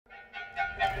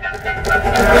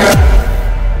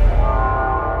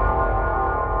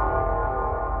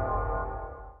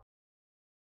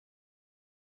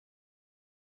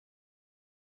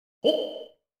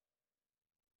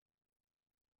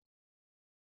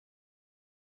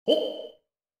ほほ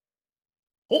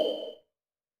ほ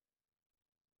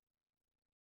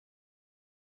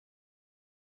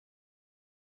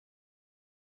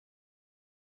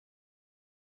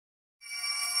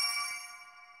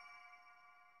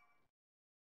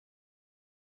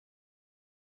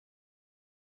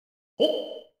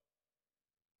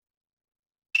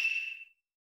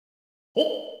ほ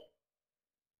ほ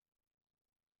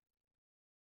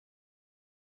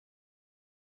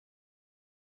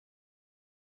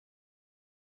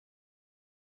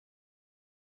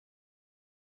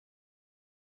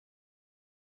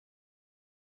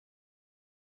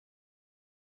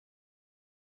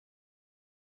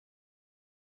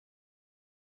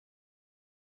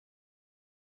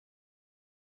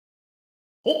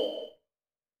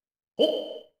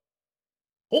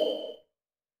ほほほ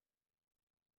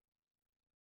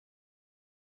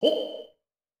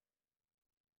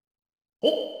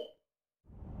ほ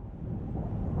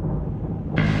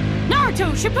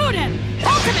Naruto Shippuden!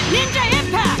 Ultimate Ninja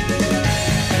Impact!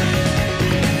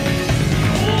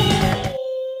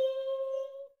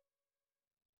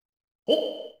 ほ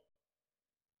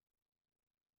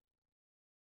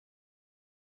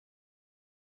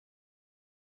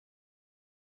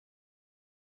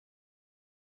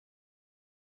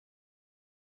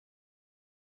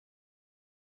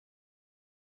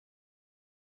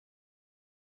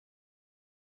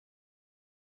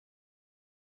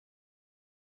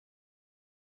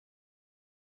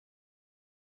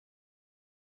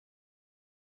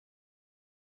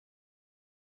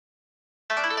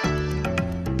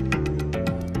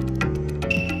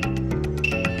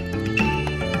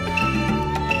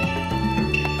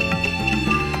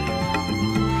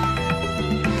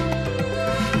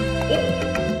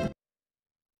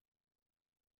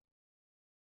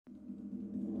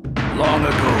Long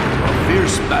ago, a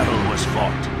fierce battle was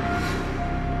fought.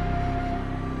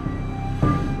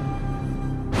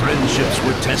 Friendships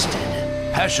were tested,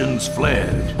 passions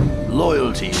flared,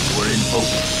 loyalties were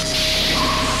invoked.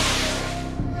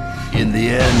 In the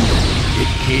end, it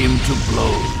came to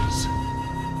blows.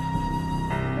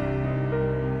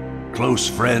 Close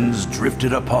friends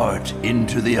drifted apart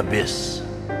into the abyss.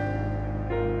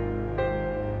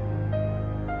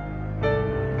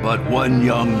 But one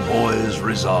young boy's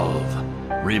resolve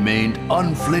remained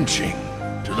unflinching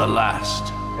to the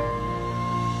last.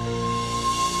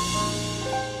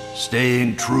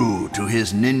 Staying true to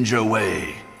his ninja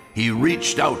way, he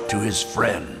reached out to his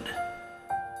friend.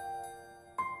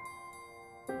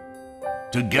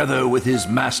 Together with his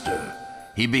master,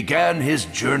 he began his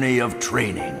journey of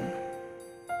training.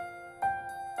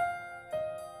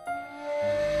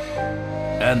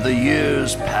 And the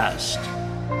years passed.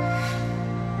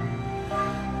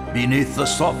 Beneath the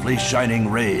softly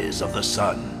shining rays of the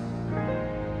sun,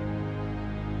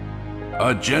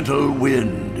 a gentle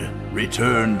wind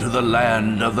returned to the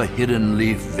land of the Hidden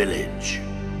Leaf Village.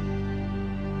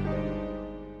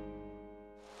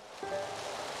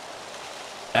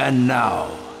 And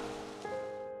now,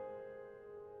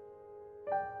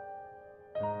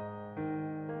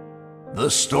 the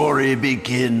story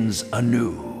begins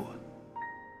anew.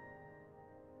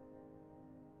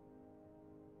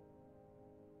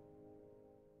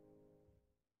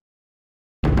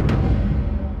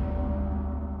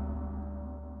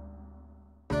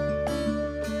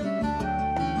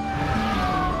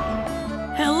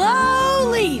 Hello,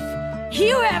 Leaf!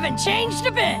 You haven't changed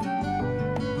a bit!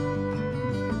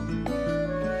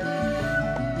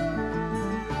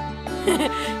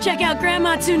 Check out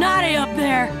Grandma Tsunade up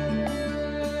there!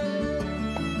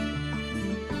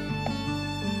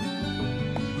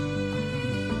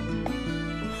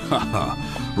 Haha,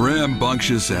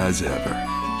 rambunctious as ever.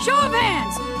 Show of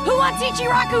hands! Who wants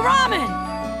Ichiraku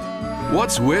ramen?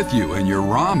 What's with you and your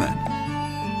ramen?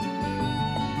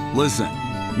 Listen,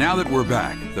 now that we're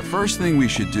back, the first thing we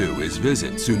should do is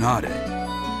visit Tsunade.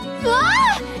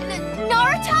 Ah!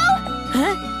 Naruto?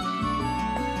 Huh?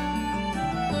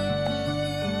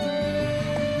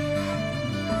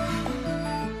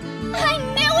 I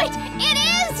knew it! It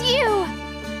is you!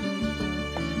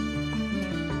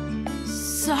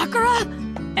 Sakura?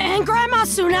 And Grandma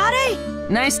Tsunade?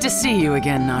 Nice to see you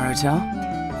again, Naruto.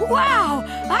 Wow!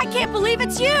 I can't believe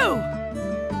it's you!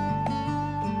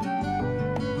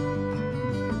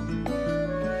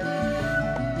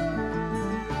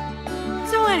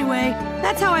 So anyway,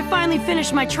 that's how I finally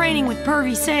finished my training with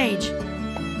Pervy Sage.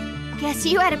 Guess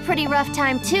you had a pretty rough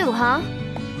time too, huh?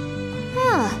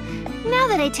 Huh. Now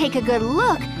that I take a good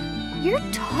look, you're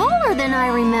taller than I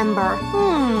remember.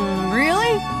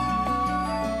 Really?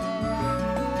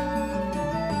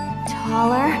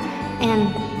 Taller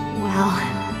and,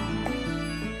 well...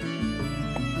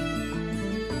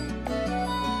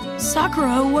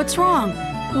 Sakura, what's wrong?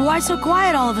 Why so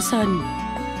quiet all of a sudden?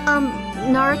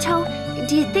 Naruto,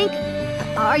 do you think...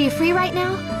 Are you free right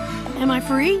now? Am I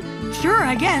free? Sure,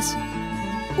 I guess.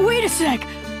 Wait a sec.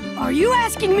 Are you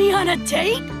asking me on a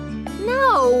date?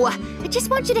 No, I just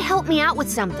want you to help me out with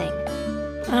something.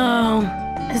 Oh,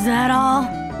 is that all?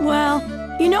 Well,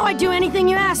 you know I'd do anything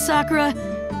you ask, Sakura.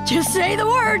 Just say the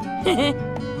word.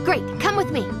 Great, come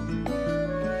with me.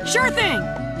 Sure thing.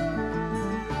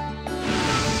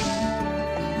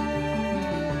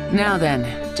 Now then,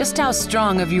 just how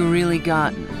strong have you really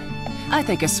gotten? I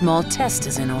think a small test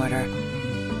is in order.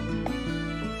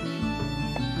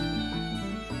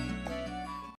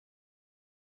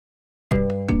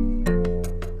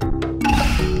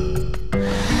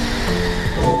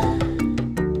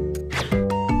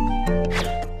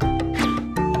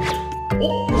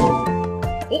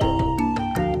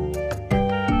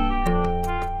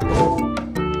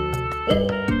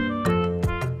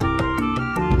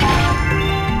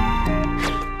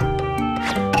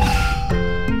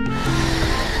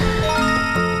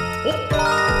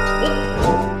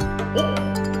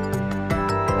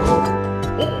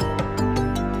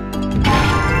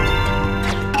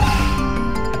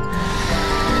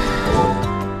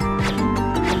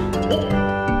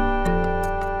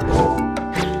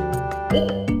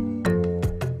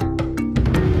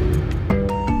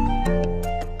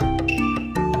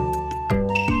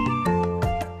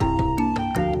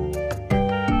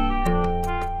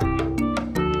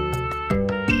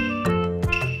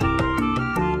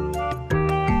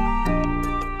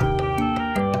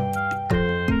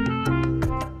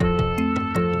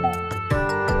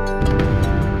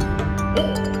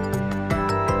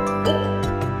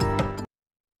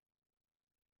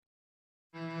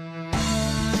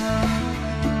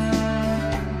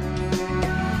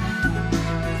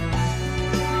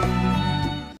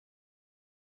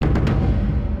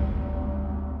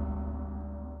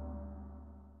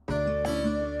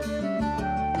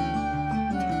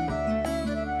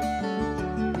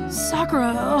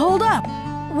 Sakura, hold up.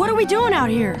 What are we doing out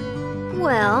here?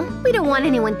 Well, we don't want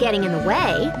anyone getting in the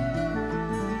way.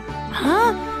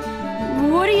 Huh?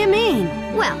 What do you mean?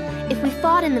 Well, if we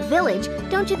fought in the village,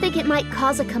 don't you think it might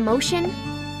cause a commotion?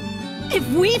 If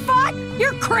we fought?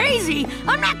 You're crazy!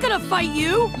 I'm not gonna fight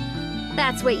you!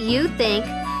 That's what you think.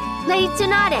 Lady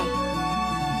Tsunade.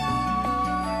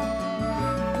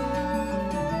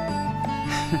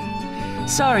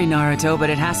 Sorry, Naruto, but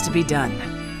it has to be done.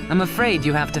 I'm afraid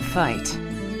you have to fight.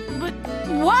 But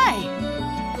why?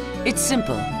 It's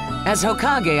simple. As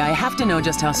Hokage, I have to know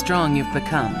just how strong you've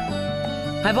become.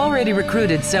 I've already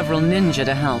recruited several ninja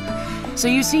to help. So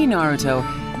you see, Naruto,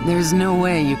 there's no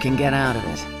way you can get out of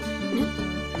it.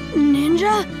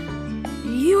 Ninja?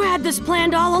 You had this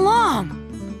planned all along.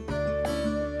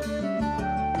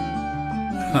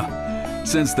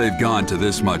 Since they've gone to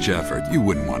this much effort, you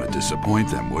wouldn't want to disappoint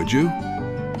them, would you?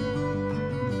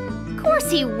 Of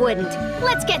course he wouldn't.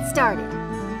 Let's get started.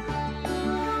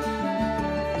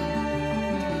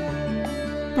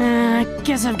 I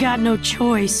guess I've got no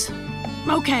choice.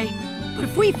 Okay, but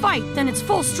if we fight, then it's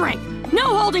full strength.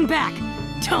 No holding back.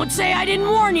 Don't say I didn't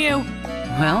warn you.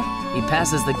 Well, he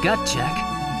passes the gut check.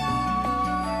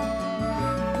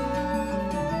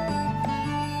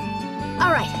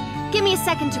 All right, give me a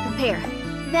second to prepare.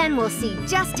 Then we'll see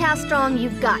just how strong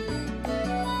you've gotten.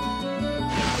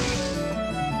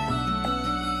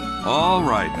 All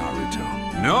right,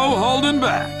 Naruto. No holding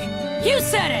back. You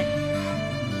said it!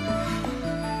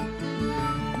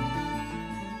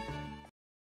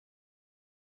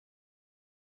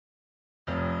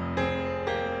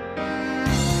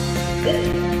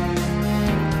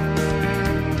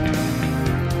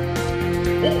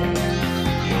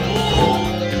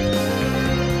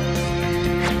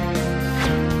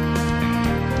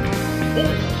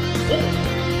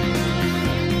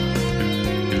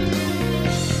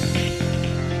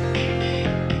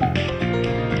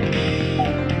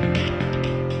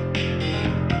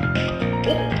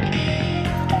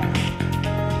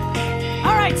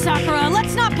 All right, Sakura,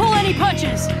 let's not pull any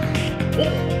punches.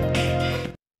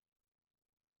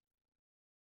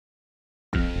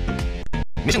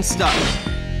 Mission start.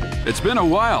 It's been a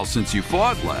while since you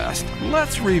fought last.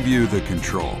 Let's review the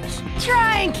controls.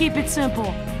 Try and keep it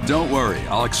simple. Don't worry,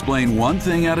 I'll explain one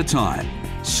thing at a time.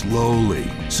 Slowly,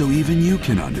 so even you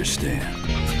can understand.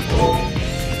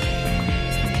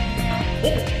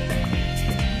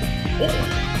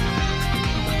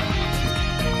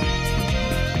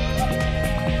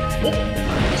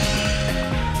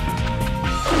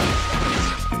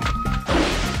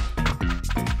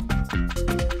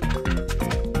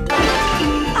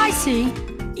 I see.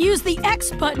 Use the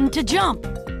X button to jump.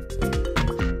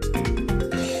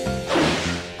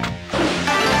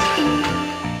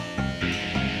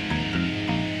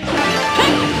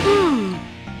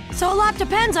 lot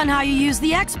depends on how you use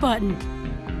the X button.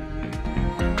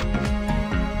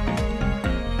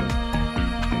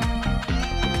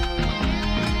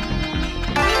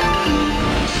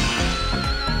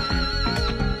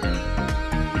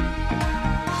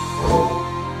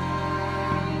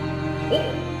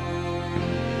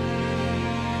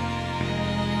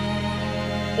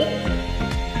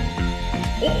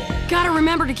 Gotta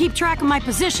remember to keep track of my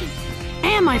position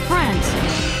and my friends.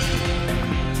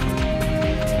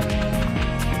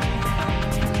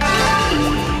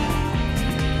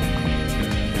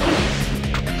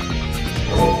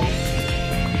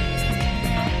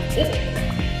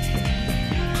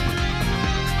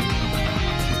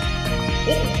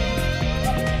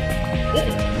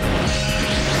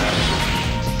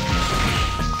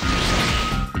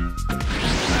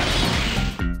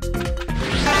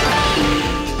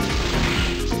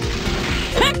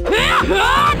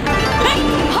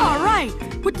 Alright!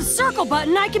 With the circle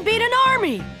button, I can beat an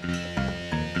army!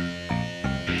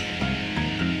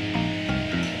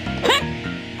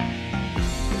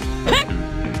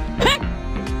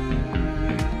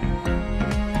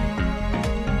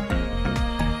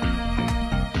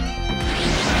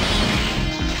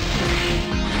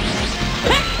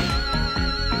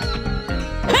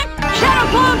 Shadow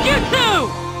Clone Jutsu!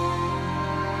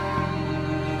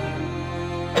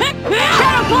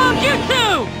 Shadow Clone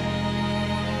Jutsu!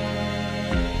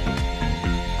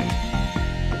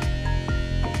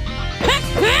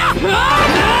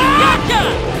 Gotcha!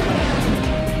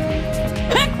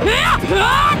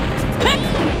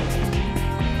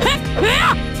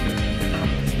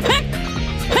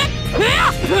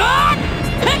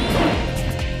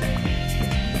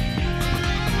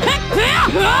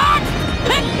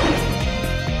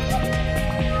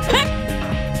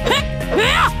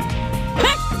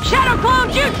 Shadow Clone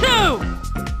Jutsu!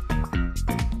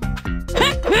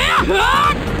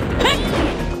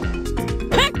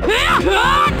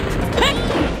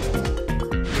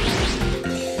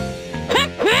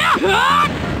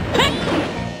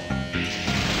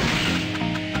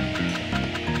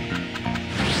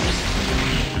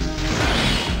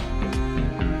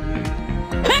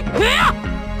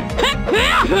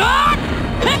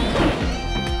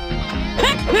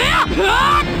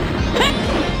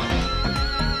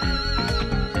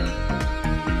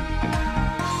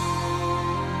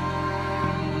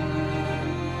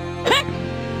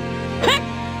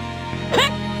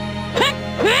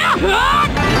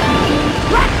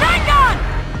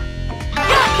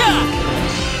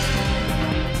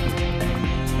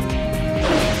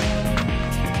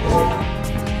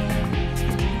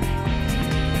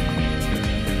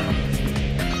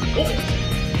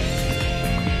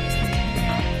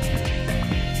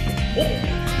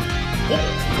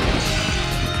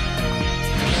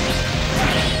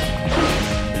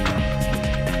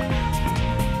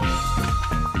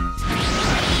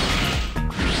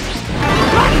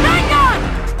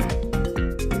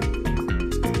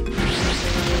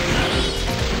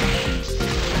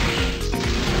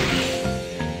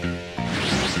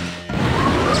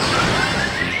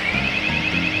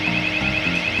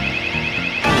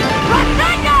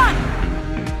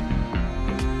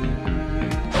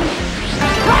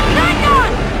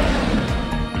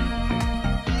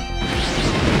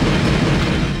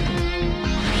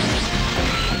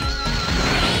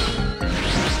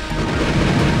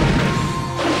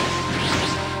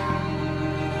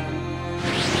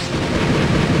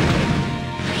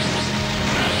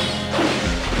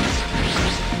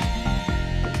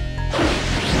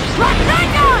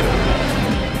 Rasengan!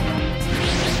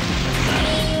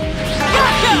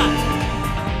 Gotcha!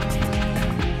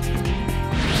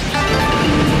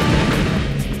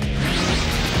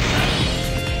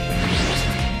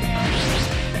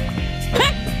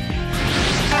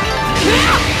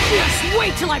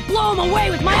 Wait till I blow him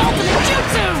away with my ultimate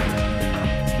jutsu!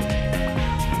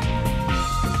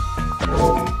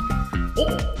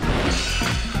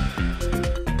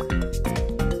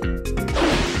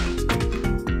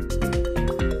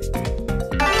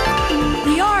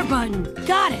 The R button.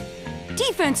 Got it.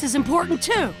 Defense is important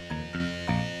too.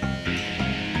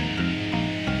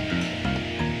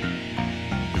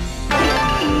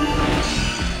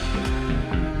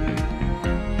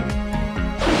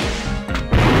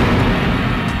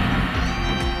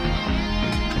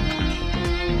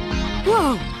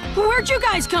 Whoa! Where'd you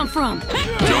guys come from?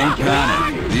 Don't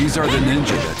panic. These are the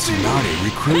ninja that Tsunade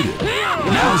recruited.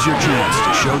 Now's your chance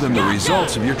to show them the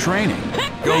results of your training.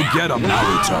 Go get them,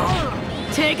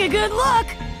 Naruto. Take a good look.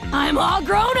 I'm all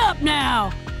grown up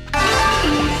now.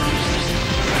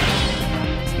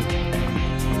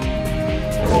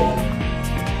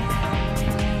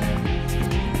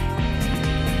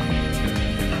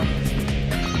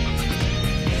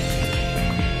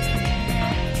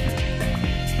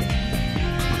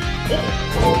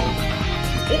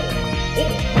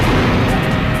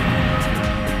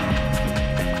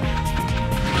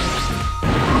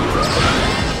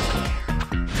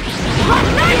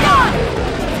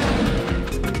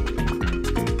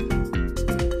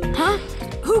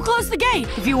 Who closed the gate?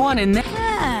 If you want in there...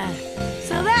 Ah,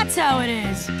 so that's how it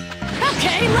is.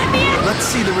 Okay, let me in! Let's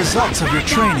see the results of your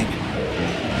training.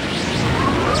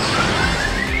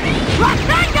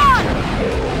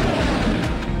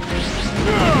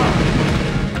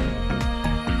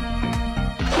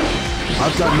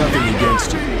 I've got nothing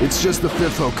against you. It's just the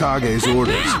 5th Hokage's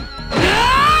orders.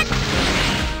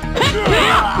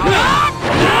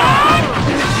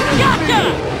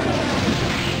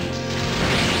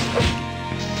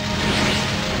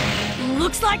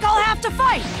 Looks like I'll have to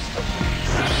fight.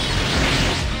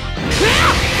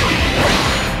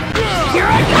 Here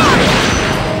I come!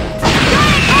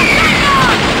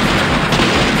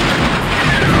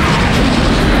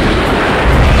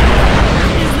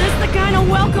 Is this the kind of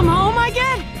welcome home I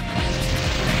get?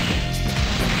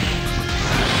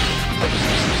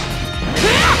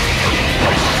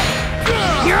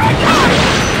 Here I come!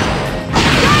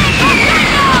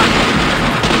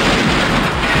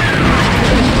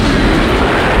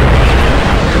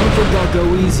 Don't think I'll go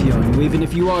easy on you, even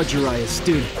if you are Jiraiya's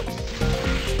student.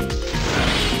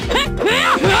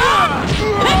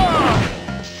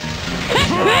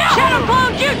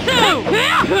 Cannonball Jutsu!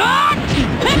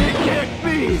 Can't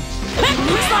be!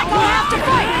 Looks like I'll have to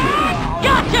fight!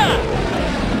 Gotcha!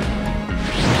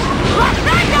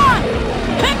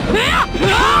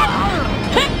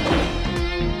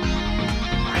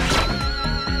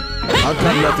 I've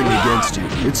got nothing against you.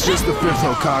 It's just the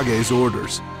 5th Hokage's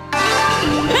orders.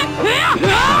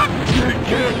 It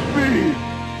can't be!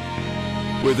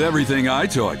 With everything I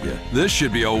taught you, this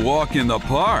should be a walk in the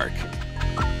park.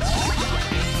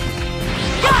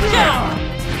 Gotcha!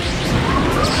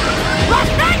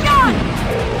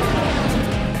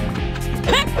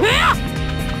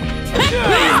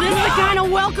 Is this the kind of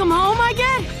welcome home I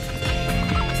get?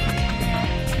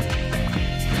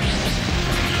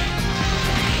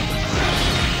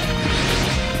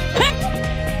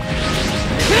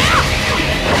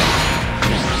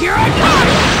 Here I come!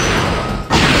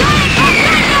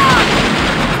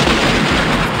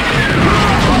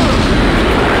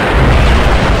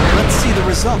 Let's see the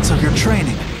results of your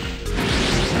training.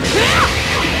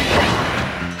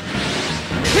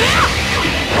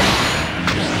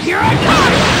 Here I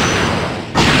come!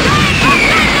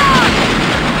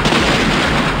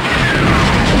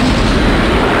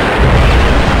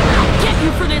 I'll get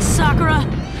you for this, Sakura!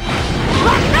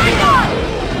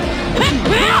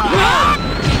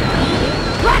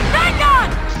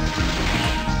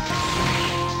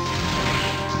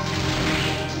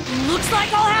 Looks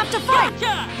like I'll have to fight!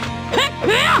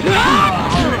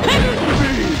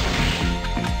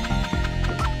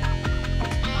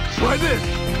 Try this!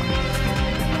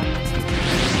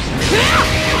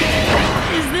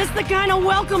 Is this the kind of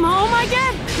welcome home I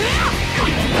get?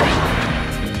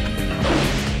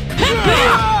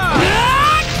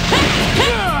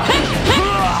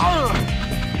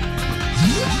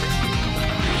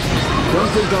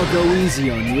 Don't think I'll go easy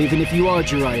on you, even if you are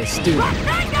Jiraiya's student.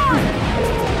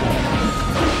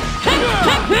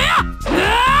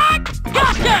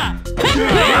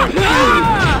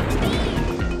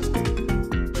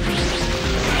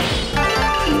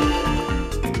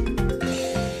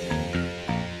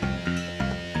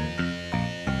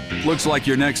 Looks like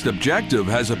your next objective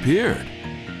has appeared.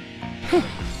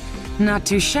 Not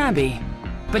too shabby.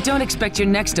 But don't expect your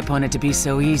next opponent to be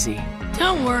so easy.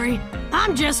 Don't worry,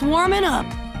 I'm just warming up.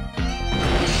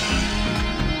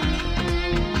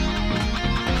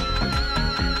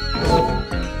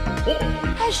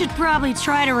 I should probably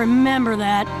try to remember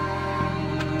that.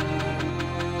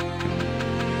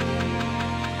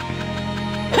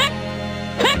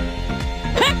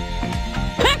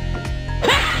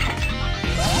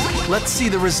 Let's see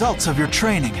the results of your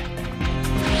training.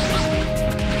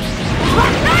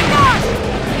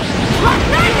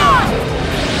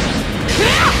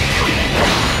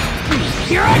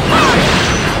 Here I come!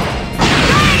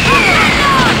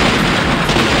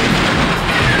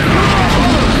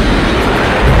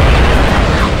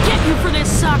 I'll get you for this,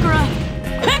 Sakura!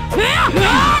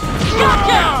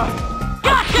 Gotcha!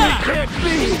 Gotcha! Can't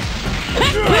be!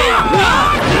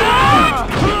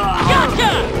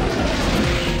 Gotcha!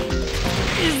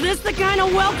 Is this the kind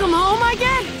of welcome home I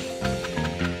get?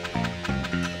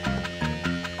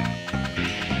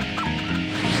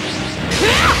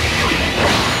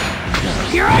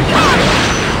 Here I come!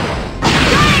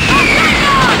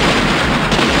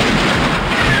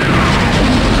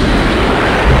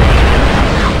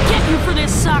 I'll get you for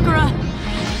this, Sakura!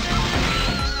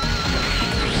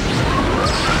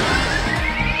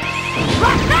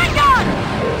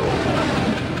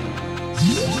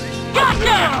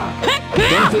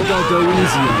 Don't think I'll go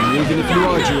easy on you, even if you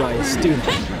are Jiraiya's student.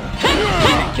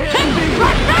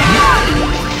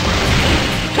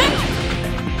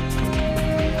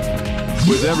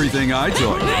 With everything I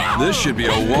taught you, this should be a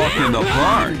walk in the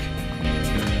park.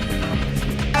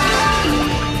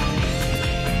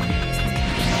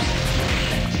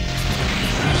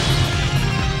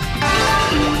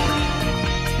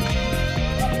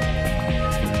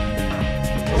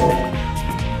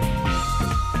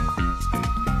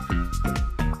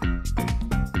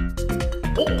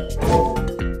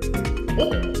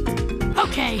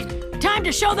 Okay, time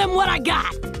to show them what I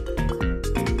got.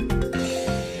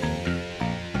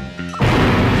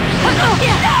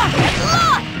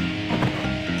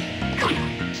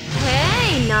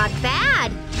 Hey, not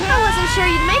bad. I wasn't sure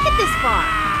you'd make it this far.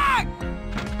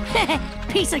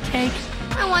 Piece of cake.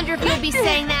 I wonder if you'll be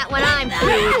saying that when I'm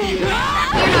through with you. You're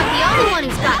not the only one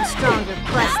who's gotten stronger,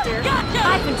 Buster.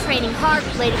 I've been training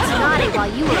hard-bladed Tsunade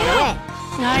while you were away.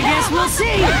 I guess we'll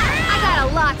see. I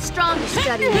got a lot stronger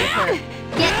studying with her.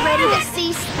 Get ready to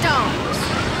see stars.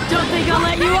 Don't think I'll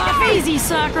let you off easy,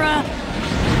 Sakura.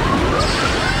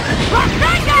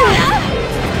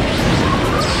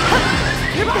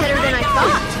 You're better than I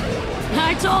thought.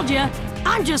 I told you,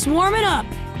 I'm just warming up.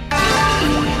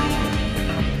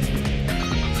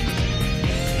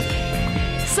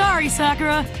 Sorry,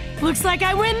 Sakura. Looks like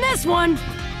I win this one.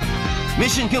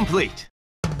 Mission complete.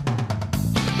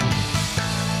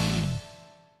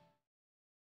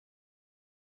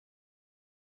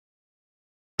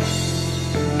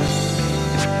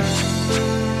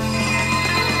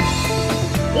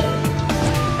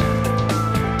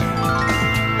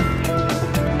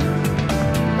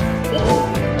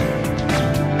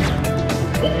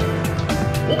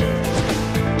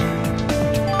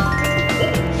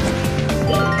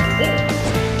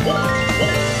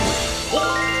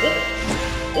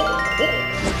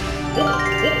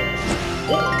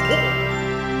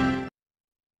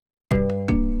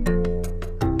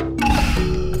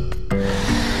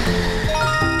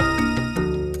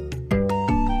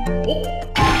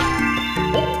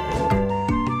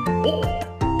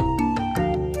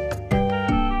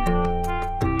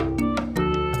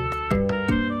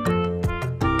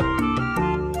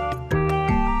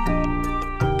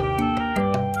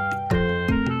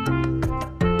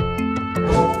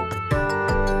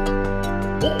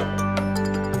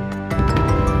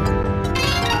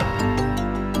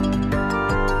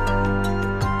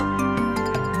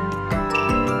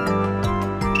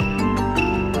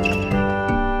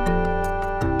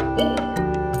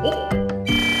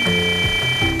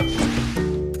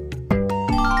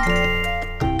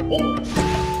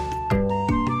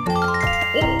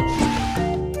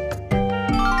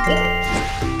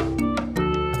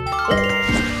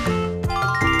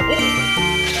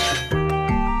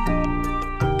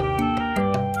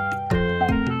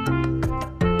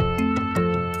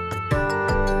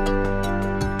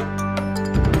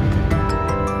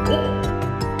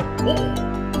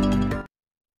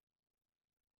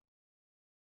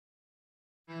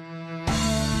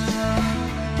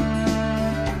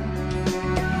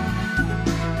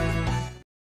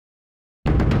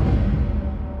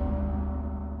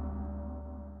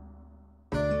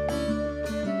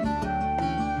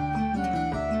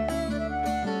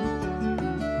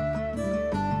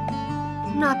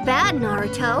 Not bad,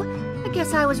 Naruto. I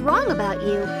guess I was wrong about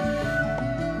you.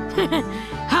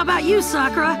 How about you,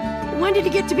 Sakura? When did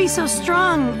you get to be so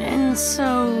strong and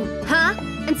so... Huh?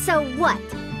 And so what?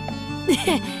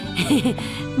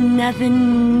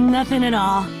 Nothing at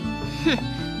all.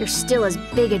 You're still as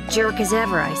big a jerk as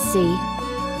ever, I see.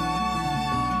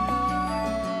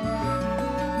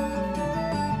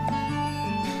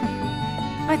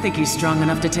 I think he's strong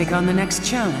enough to take on the next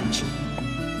challenge.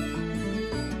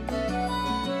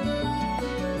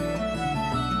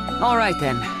 All right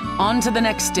then, on to the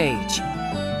next stage.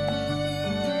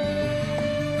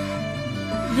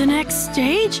 The next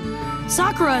stage?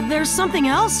 Sakura, there's something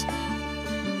else?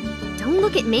 Don't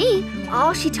look at me.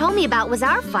 All she told me about was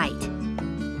our fight.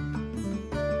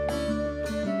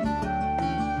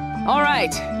 All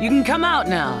right, you can come out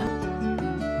now.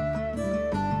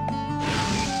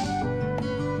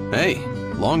 Hey,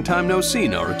 long time no see,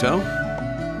 Naruto.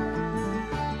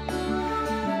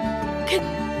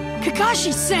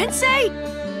 Kakashi-sensei?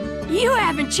 You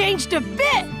haven't changed a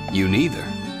bit! You neither.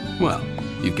 Well,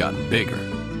 you've gotten bigger.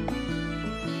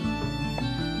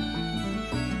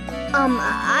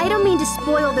 I don't mean to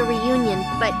spoil the reunion,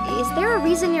 but is there a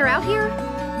reason you're out here?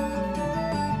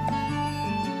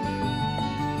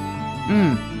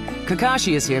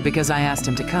 Kakashi is here because I asked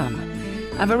him to come.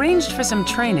 I've arranged for some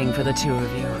training for the two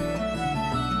of you.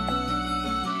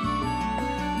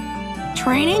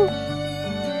 Training?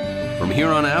 From here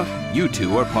on out, you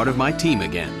two are part of my team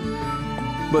again.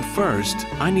 But first,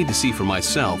 I need to see for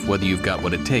myself whether you've got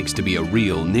what it takes to be a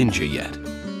real ninja yet.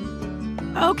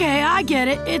 Okay, I get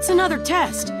it. It's another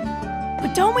test.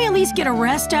 But don't we at least get a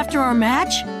rest after our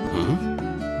match?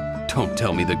 Don't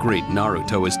tell me the great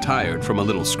Naruto is tired from a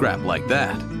little scrap like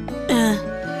that.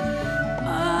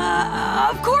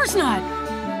 Of course not.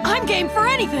 I'm game for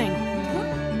anything.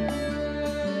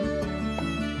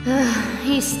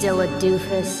 He's still a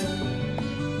doofus.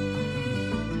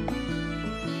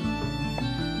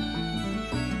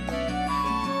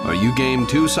 Are you game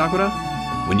too, Sakura?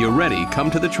 When you're ready, come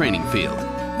to the training field.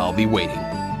 I'll be waiting.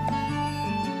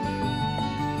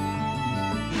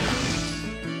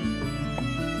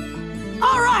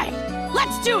 All right,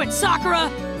 let's do it, Sakura.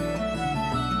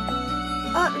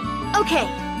 Okay.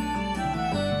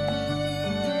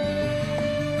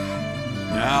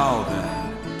 Now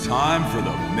then, time for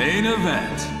the main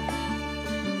event.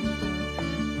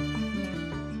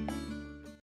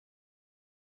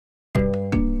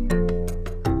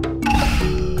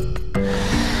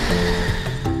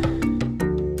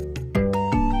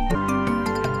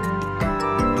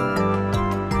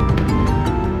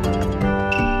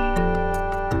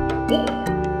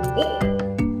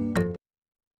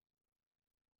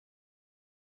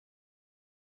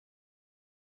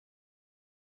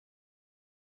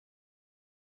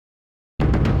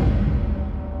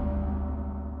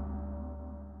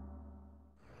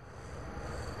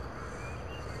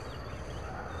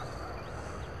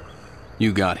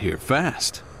 You got here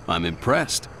fast. I'm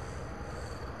impressed.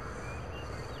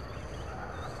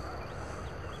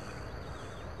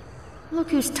 Look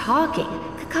who's talking.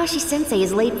 Kakashi-sensei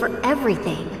is late for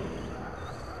everything.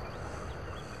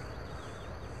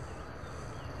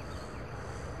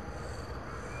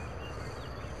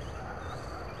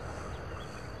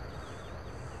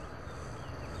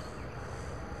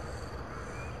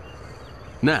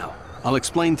 Now, I'll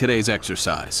explain today's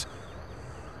exercise.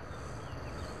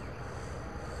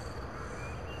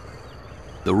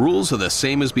 The rules are the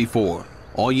same as before.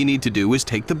 All you need to do is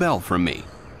take the bell from me.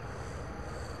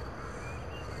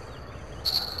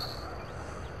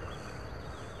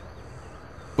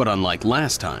 But unlike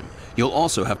last time, you'll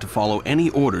also have to follow any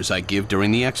orders I give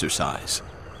during the exercise.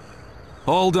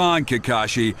 Hold on,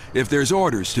 Kakashi. If there's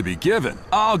orders to be given,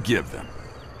 I'll give them.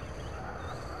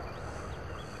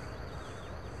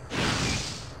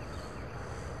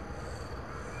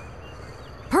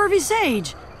 Pervy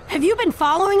Sage, have you been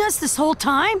following us this whole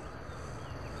time?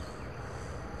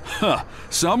 Huh,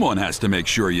 someone has to make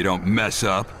sure you don't mess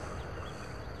up.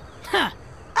 Huh,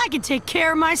 I can take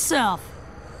care of myself.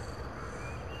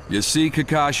 You see,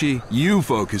 Kakashi, you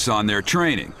focus on their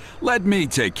training. Let me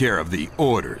take care of the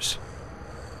orders.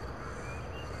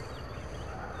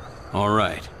 All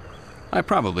right. I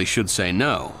probably should say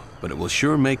no, but it will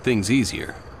sure make things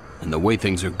easier. And the way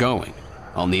things are going,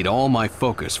 I'll need all my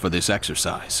focus for this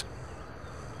exercise.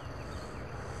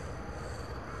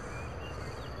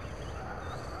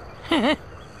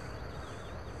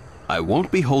 I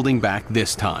won't be holding back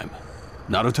this time.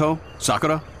 Naruto,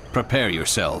 Sakura, prepare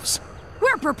yourselves.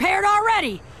 We're prepared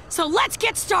already, so let's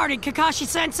get started,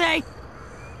 Kakashi-sensei.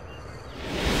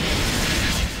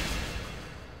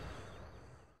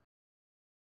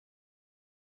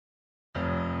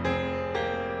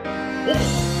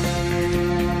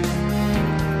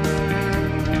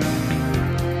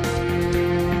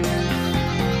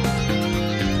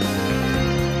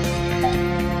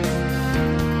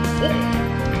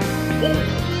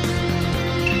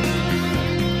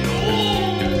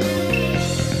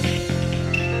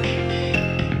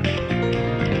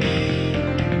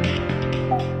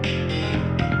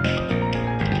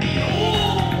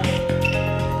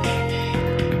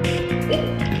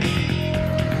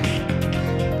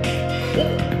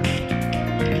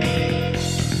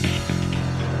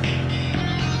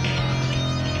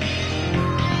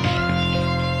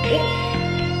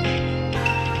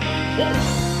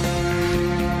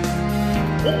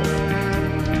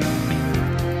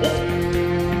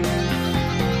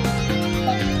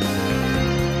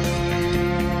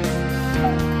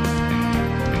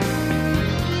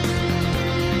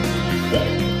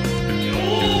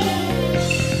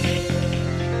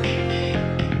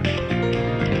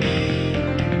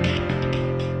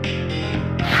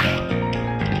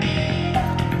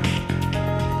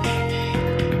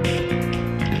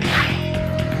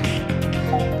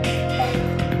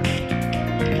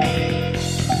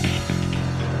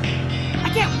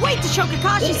 Show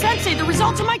Kakashi-sensei the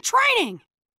results of my training!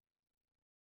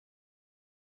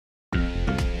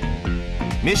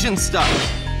 Mission start.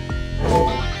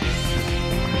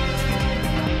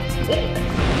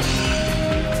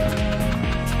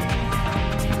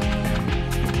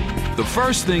 The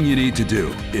first thing you need to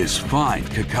do is find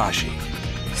Kakashi.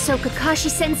 So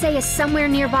Kakashi-sensei is somewhere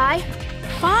nearby?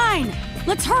 Fine!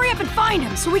 Let's hurry up and find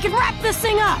him so we can wrap this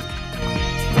thing up!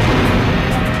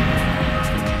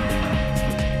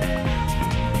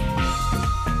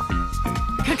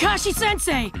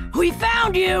 Kakashi-sensei! We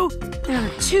found you! There are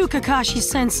two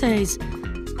Kakashi-senseis.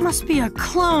 Must be a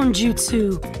clone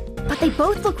jutsu. But they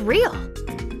both look real.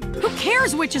 Who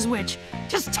cares which is which?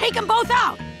 Just take them both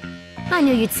out! I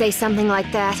knew you'd say something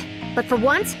like that. But for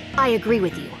once, I agree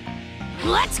with you.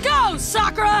 Let's go,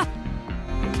 Sakura!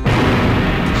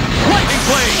 Lightning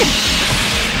Blade!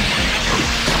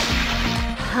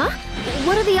 Huh?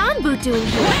 What are the Anbu doing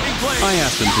here? I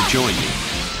asked them to join me.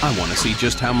 I want to see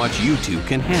just how much you two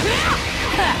can handle.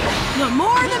 The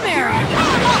more the merrier.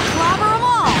 I'll clobber them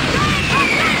all!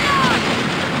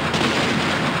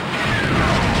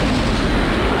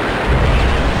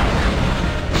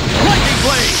 Lightning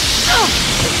Blade!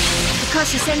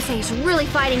 Kakashi-sensei is really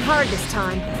fighting hard this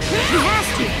time. He has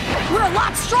to. We're a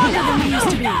lot stronger than we used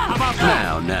to be.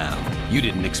 Now. You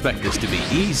didn't expect this to be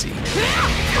easy.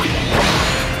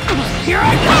 Here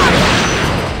I come!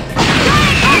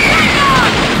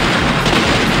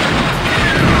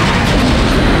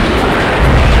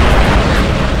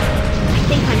 I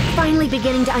think I'm finally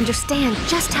beginning to understand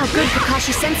just how good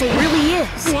Kakashi-sensei really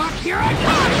is. Here I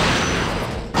come!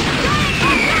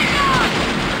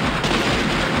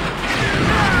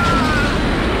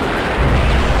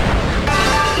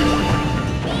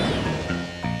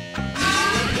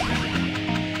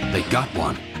 They got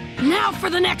one. Now for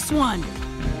the next one!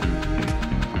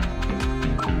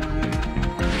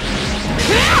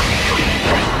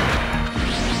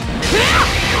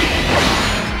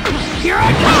 Here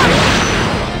I come!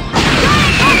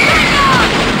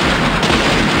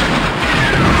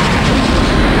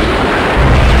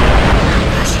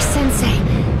 Kakashi-sensei,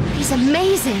 he's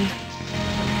amazing.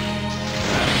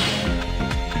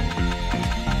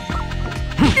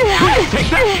 Take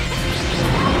that!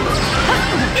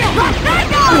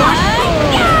 I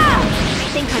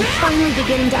think I'm finally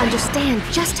beginning to understand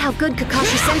just how good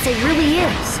Kakashi-sensei really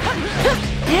is.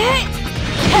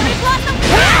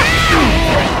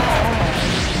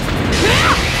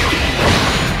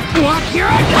 Here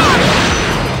I come!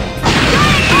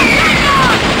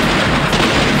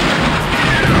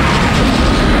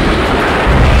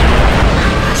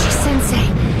 Kakashi-sensei,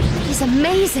 he's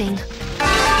amazing.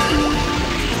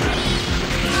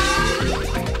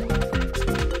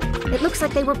 It looks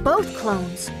like they were both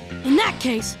clones. In that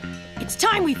case, it's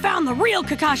time we found the real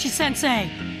Kakashi-sensei!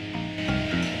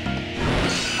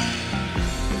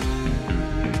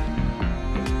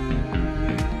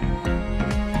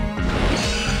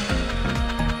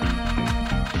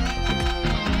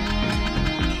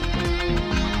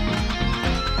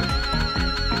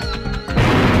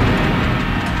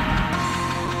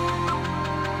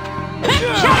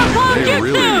 They're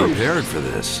really prepared for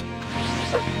this.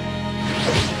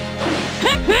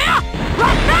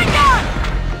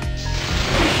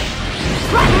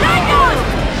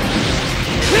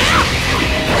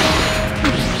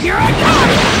 Here I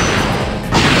come!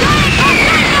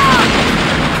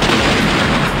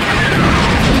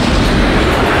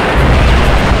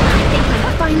 I think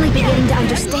I'm finally beginning to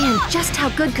understand just how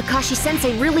good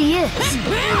Kakashi-sensei really is.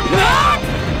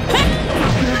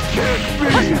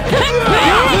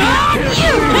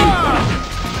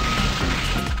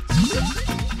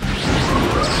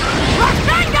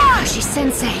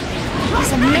 Kakashi-sensei,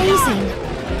 he's amazing.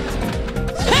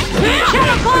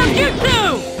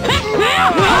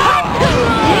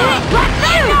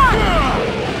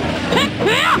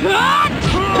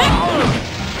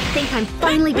 I think I'm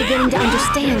finally beginning to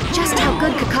understand just how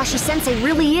good Kakashi-sensei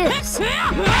really is.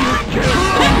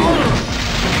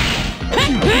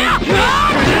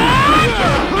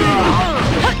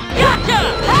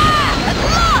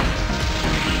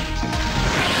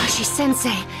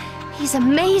 Kakashi-sensei, he's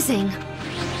amazing.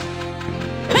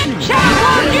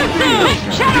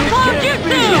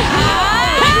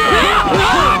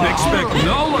 Expect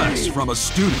no less from a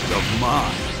student of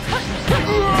mine.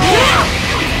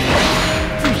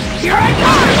 Here I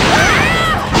come!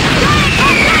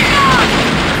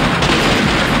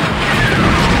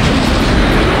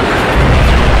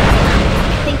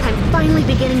 I think I'm finally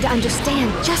beginning to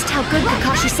understand just how good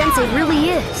Kakashi-sensei really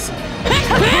is.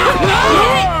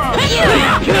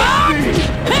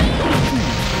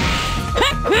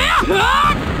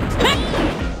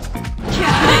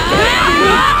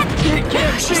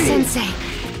 Kakashi-sensei,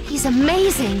 he's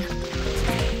amazing.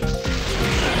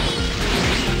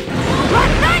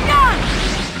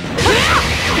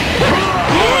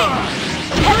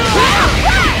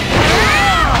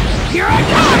 Here I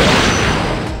come!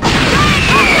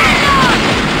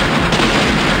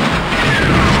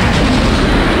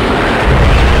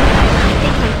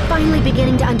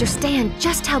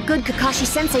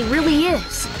 Kakashi-sensei really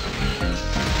is.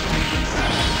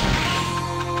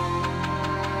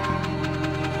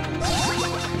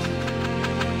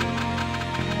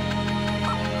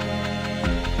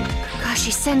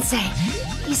 Kakashi-sensei,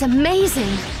 he's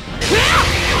amazing.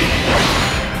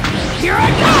 Here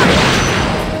I come!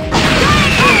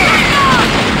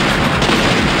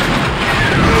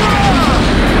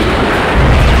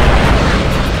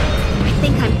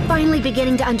 Finally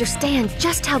beginning to understand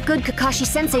just how good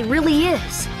Kakashi-sensei really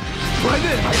is.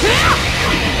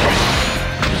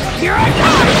 Here I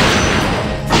come!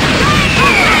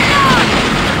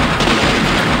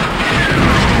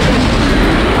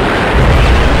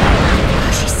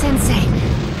 Kakashi-sensei,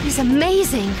 he's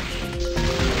amazing.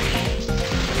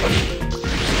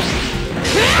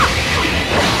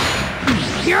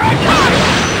 Here I come!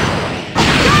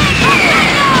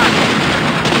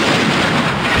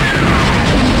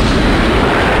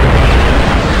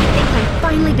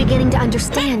 Finally beginning to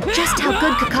understand just how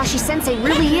good Kakashi-sensei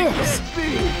really is.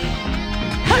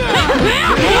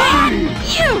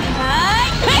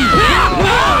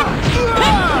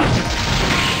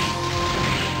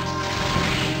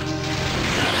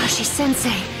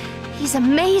 Kakashi-sensei, he's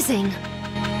amazing.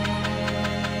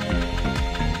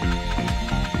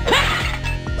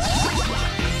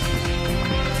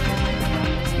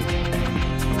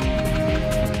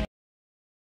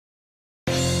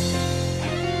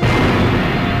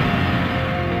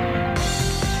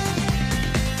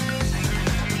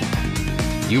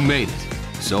 You made it.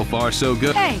 So far, so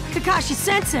good. Hey,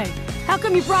 Kakashi-sensei, how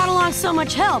come you brought along so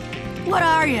much help? What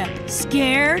are you,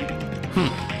 scared?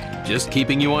 Just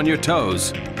keeping you on your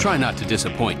toes. Try not to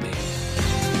disappoint me.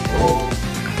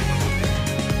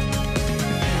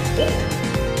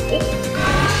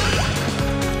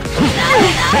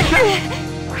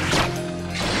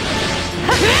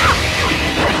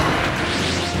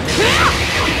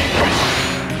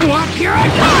 What? Here I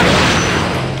come!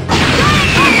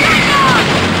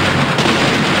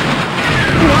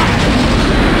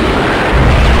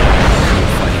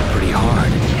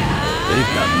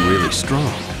 Really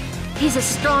strong. He's as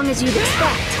strong as you'd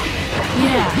expect.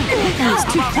 Yeah, and he's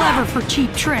too clever for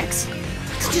cheap tricks.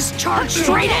 Let's just charge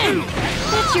straight in!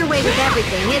 That's your way with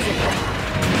everything, isn't it?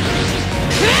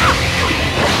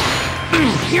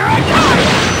 Here I come!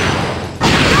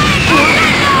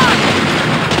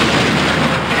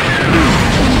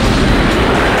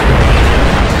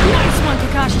 Nice one,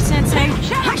 Kakashi-sensei.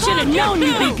 I should have known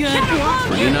you'd be good.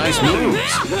 Pretty nice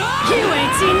moves. You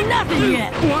ain't seen nothing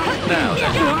yet. Now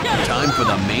then, time for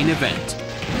the main event.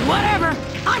 Whatever.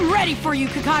 I'm ready for you,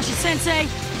 Kakashi-sensei.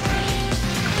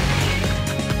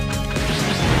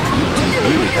 You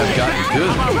really have gotten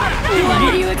good. What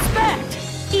did you expect?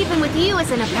 Even with you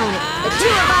as an opponent, the two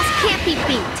of us can't be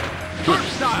beat. I'm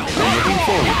looking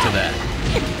forward to that.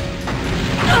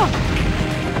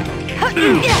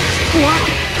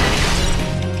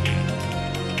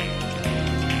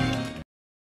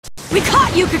 We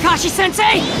caught you,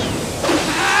 Kakashi-sensei!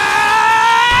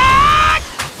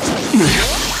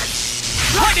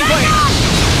 Lightning Blade!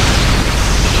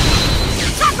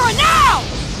 Sakura, now!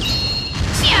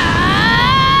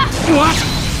 What?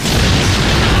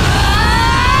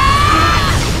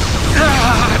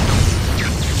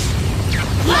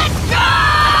 Let's go!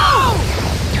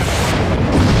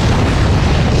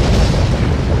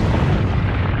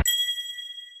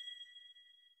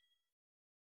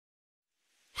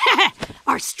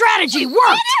 Our strategy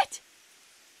worked!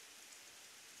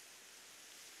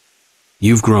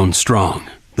 You've grown strong,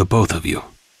 the both of you.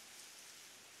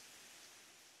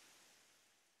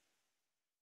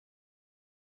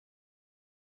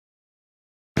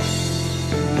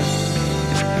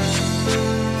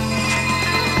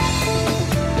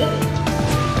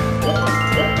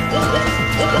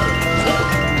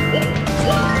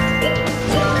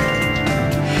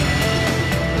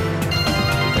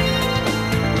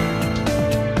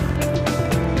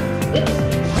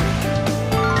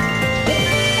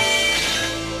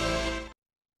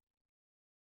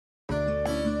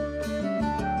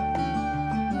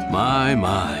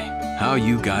 My, how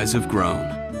you guys have grown.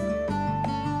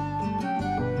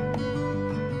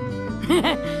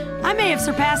 I may have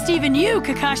surpassed even you,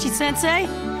 Kakashi-sensei.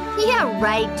 Yeah,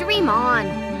 right. Dream on.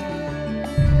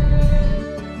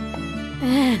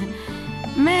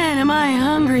 Man, am I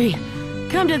hungry.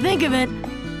 Come to think of it,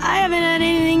 I haven't had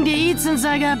anything to eat since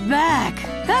I got back.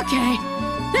 Okay,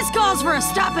 this calls for a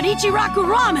stop at Ichiraku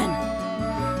Ramen.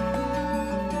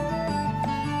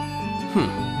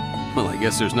 Well, I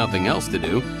guess there's nothing else to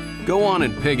do. Go on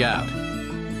and pig out.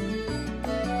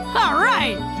 All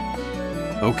right!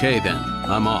 Okay then,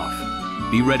 I'm off.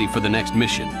 Be ready for the next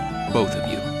mission, both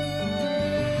of you.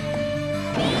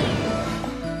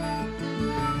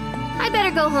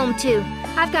 better go home too.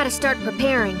 I've got to start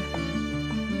preparing.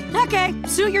 Okay,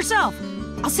 suit yourself.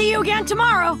 I'll see you again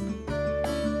tomorrow.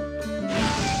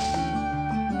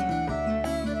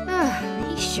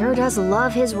 He sure does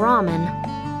love his ramen.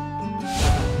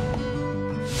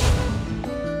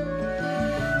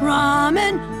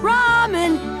 Ramen,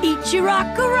 ramen,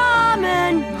 Ichiraku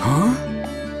ramen.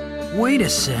 Huh? Wait a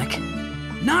sec.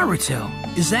 Naruto,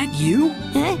 is that you?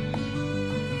 Eh?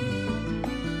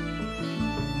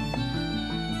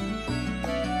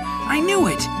 I knew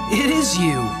it! It is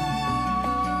you!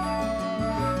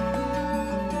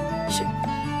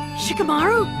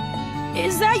 Shikamaru?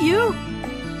 Is that you?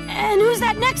 And who's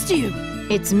that next to you?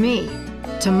 It's me,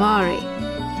 Tamari.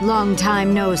 Long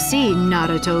time no see,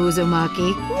 Naruto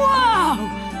Uzumaki.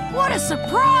 Whoa! What a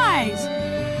surprise!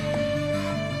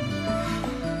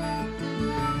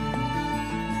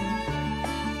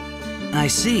 I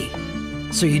see.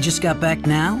 So you just got back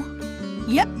now?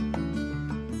 Yep.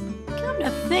 Come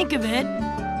to think of it,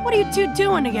 what are you two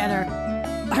doing together?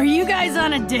 Are you guys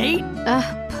on a date?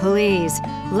 Please.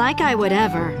 Like I would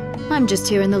ever. I'm just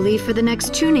here in the leaf for the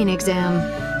next tuning exam.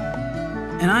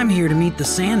 And I'm here to meet the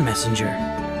Sand Messenger.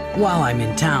 While I'm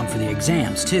in town for the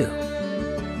exams, too.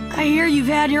 I hear you've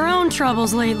had your own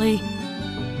troubles lately.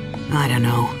 I don't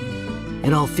know.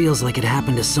 It all feels like it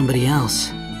happened to somebody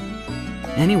else.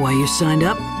 Anyway, you signed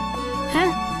up?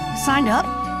 Huh? Signed up?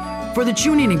 For the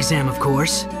tuning exam, of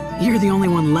course. You're the only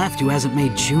one left who hasn't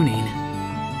made tuning.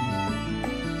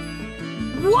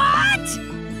 What?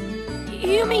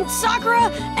 You mean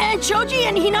Sakura and Choji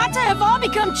and Hinata have all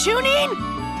become Chunin?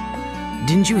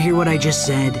 Didn't you hear what I just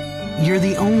said? You're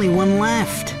the only one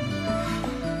left.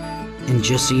 And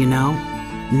just so you know,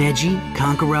 Neji,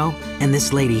 Kankuro, and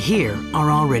this lady here are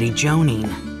already Jonin.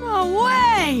 No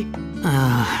way!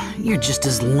 You're just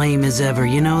as lame as ever,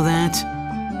 you know that?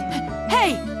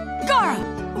 Hey, Gaara!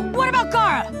 What about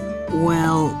Gaara?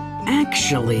 Well,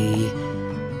 actually,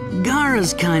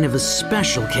 Gaara's kind of a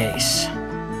special case.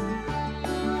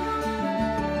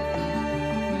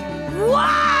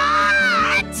 What?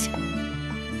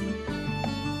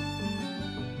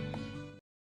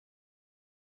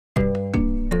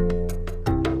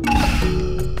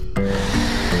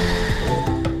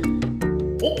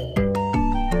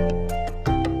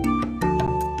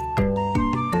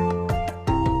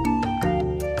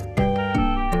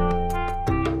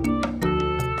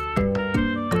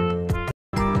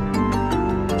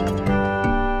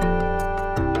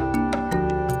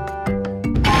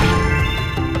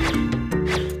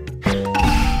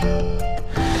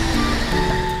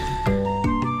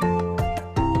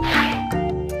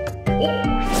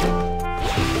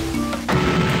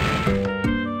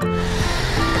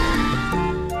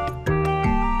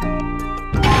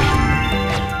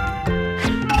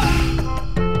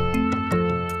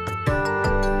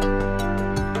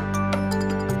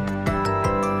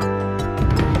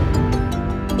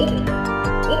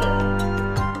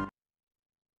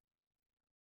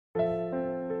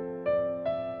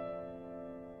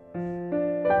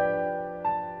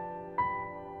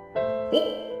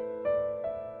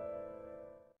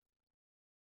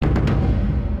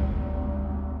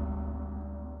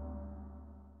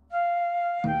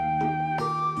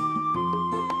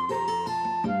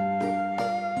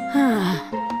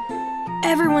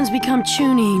 Everyone's become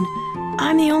Chunin.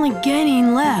 I'm the only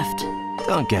Genin left.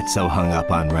 Don't get so hung up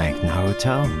on rank,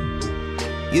 Naruto.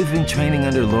 You've been training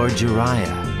under Lord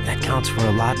Jiraiya. That counts for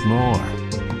a lot more.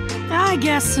 I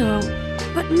guess so.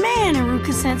 But man,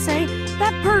 Iruka-sensei,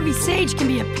 that pervy sage can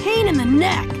be a pain in the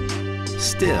neck.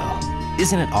 Still,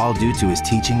 isn't it all due to his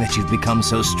teaching that you've become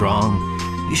so strong?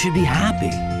 You should be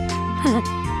happy.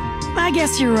 I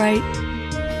guess you're right.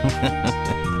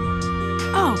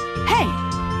 Oh, hey!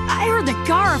 I heard that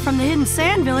Gaara from the Hidden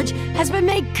Sand Village has been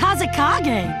made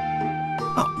Kazekage.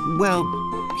 Oh, well,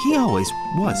 he always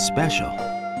was special.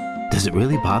 Does it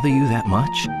really bother you that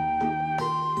much?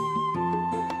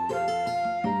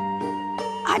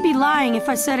 I'd be lying if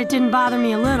I said it didn't bother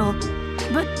me a little,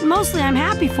 but mostly I'm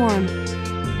happy for him.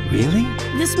 Really?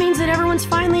 This means that everyone's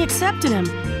finally accepted him.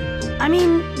 I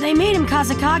mean, they made him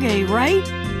Kazekage, right?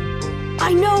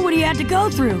 I know what he had to go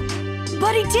through,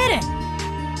 but he did it!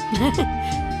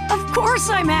 Of course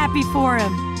I'm happy for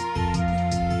him!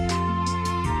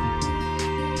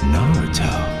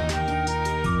 Naruto.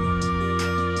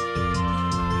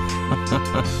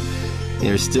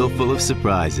 You're still full of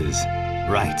surprises.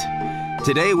 Right.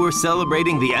 Today we're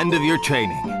celebrating the end of your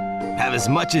training. Have as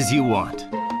much as you want.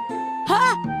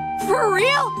 Huh? For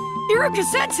real?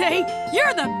 Iruka-sensei,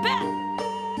 you're the best!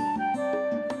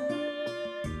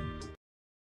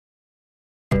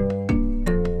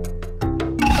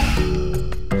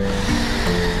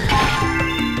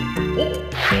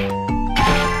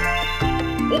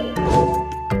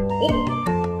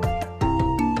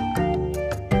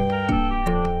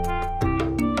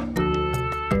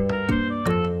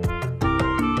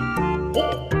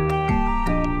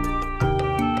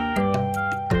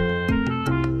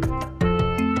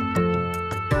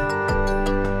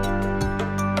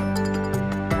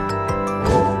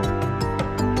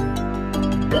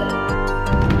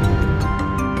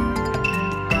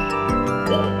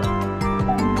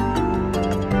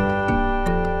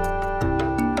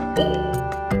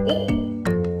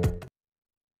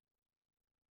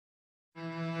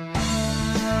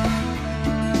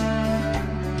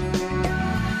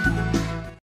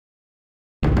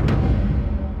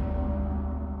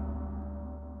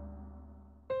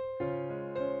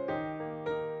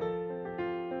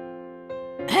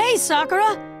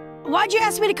 Sakura. Why'd you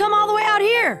ask me to come all the way out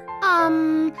here?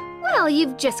 Well,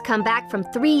 you've just come back from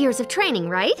 3 years of training,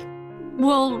 right?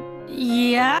 Well,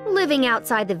 yeah. Living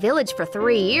outside the village for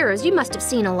 3 years, you must have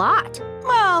seen a lot.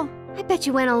 Well, I bet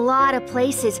you went a lot of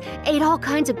places, ate all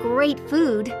kinds of great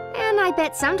food, and I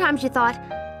bet sometimes you thought,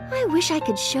 I wish I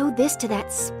could show this to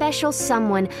that special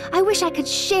someone. I wish I could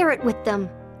share it with them.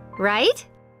 Right?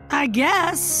 I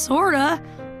guess, sorta.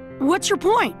 What's your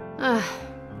point?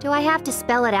 Do I have to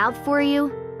spell it out for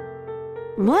you?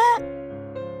 What?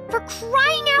 For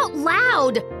crying out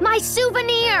loud! My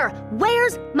souvenir!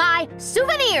 Where's my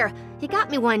souvenir? You got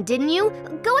me one, didn't you?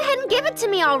 Go ahead and give it to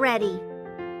me already.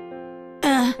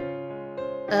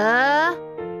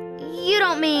 You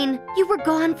don't mean you were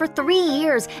gone for 3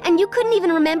 years and you couldn't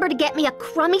even remember to get me a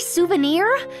crummy souvenir?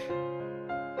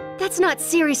 That's not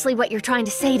seriously what you're trying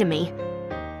to say to me,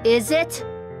 is it?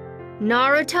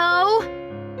 Naruto?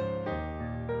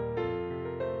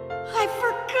 I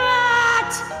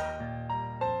forgot!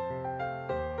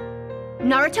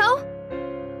 Naruto?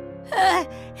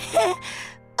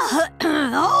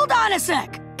 Hold on a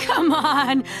sec. Come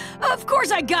on. Of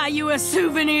course I got you a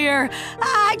souvenir.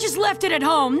 I just left it at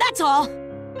home, that's all.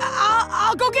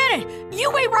 I'll go get it.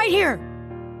 You wait right here.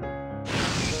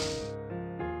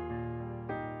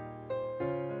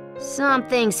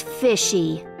 Something's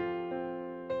fishy.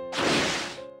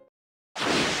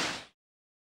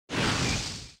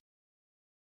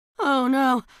 Oh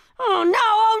no. Oh no,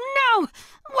 oh no!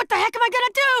 What the heck am I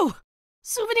gonna do?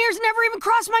 Souvenirs never even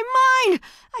crossed my mind!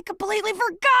 I completely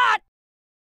forgot!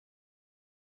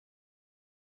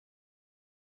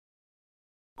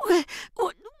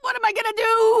 What am I gonna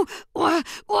do?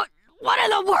 What in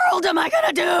the world am I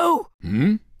gonna do?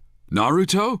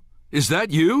 Naruto? Is that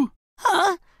you?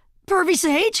 Huh? Pervy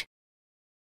Sage?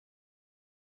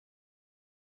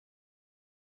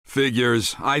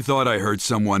 Figures. I thought I heard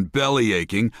someone belly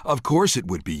aching. Of course it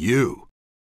would be you.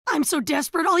 I'm so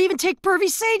desperate I'll even take Pervy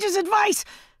Sage's advice!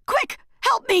 Quick,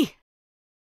 help me!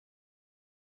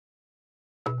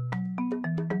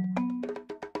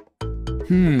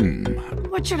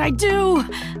 What should I do?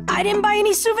 I didn't buy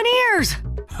any souvenirs!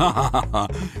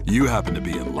 You happen to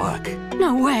be in luck.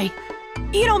 No way.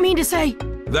 You don't mean to say...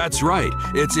 That's right.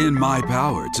 It's in my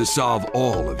power to solve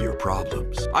all of your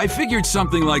problems. I figured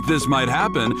something like this might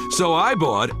happen, so I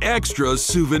bought extra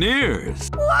souvenirs.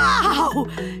 Wow!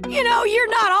 You know, you're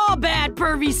not all bad,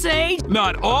 Pervy Sage.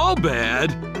 Not all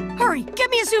bad? Hurry, get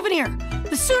me a souvenir.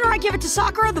 The sooner I give it to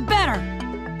Sakura, the better.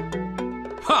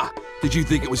 Ha! Did you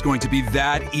think it was going to be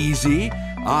that easy?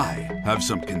 I have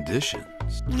some conditions.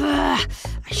 I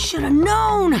should have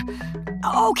known.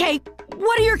 Okay,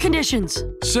 what are your conditions?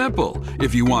 Simple.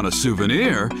 If you want a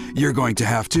souvenir, you're going to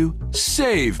have to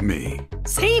save me.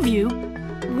 Save you?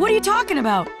 What are you talking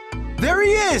about? There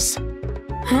he is!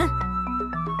 Huh?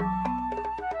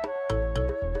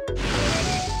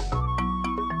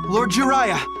 Lord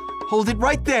Jiraiya, hold it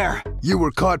right there. You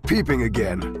were caught peeping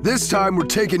again. This time we're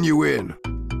taking you in.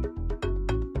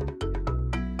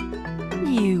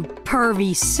 You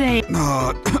pervy Sage.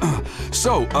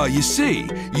 You see,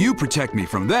 you protect me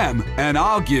from them, and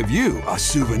I'll give you a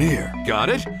souvenir. Got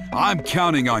it? I'm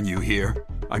counting on you here.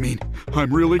 I mean,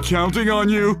 I'm really counting on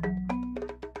you.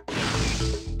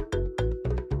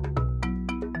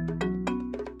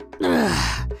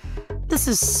 This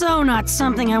is so not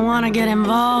something I want to get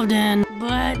involved in,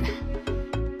 but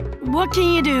what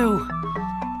can you do?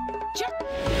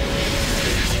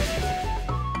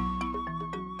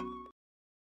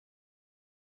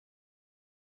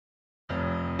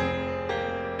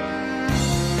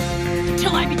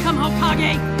 Until I become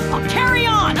Hokage, I'll carry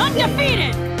on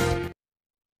undefeated!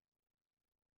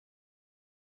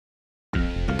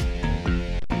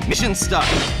 Mission start.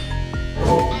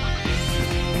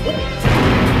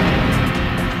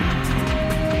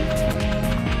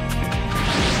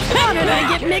 How did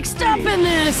I get mixed up in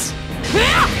this?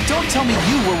 Don't tell me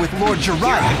you were with Lord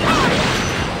Jiraiya.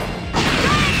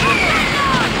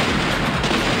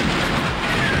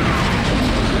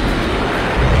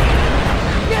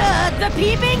 The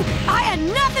peeping? I had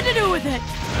nothing to do with it!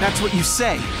 That's what you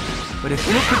say. But if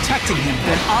you're protecting him,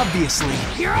 then obviously...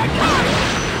 Here I come!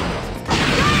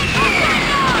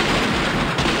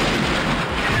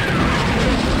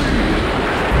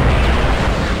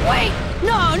 Wait!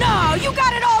 No, you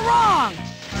got it all wrong!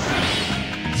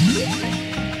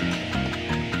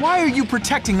 Why are you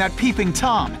protecting that peeping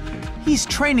Tom? He's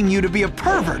training you to be a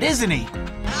pervert, isn't he?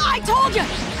 I told you!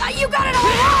 You got it all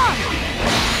wrong!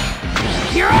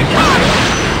 Here I come!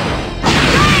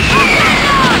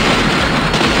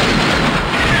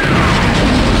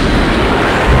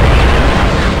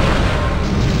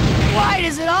 Why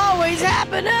does it always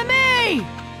happen to me?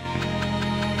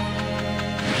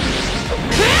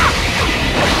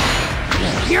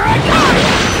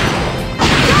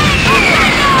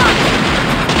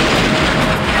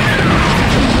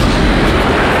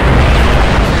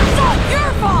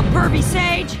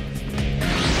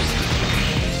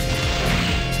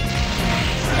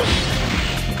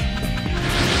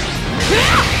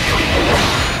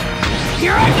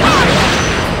 Here I come!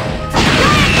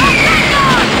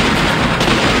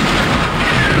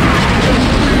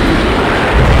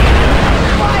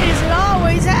 Why does it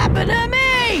always happen to me?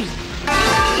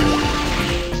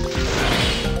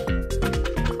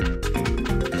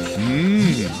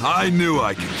 I knew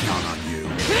I could count on you.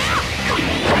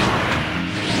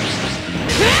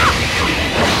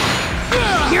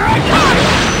 Here I come!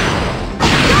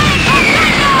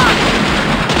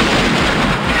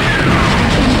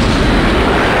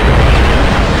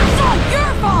 It's all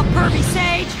your fault, Pervy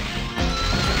Sage!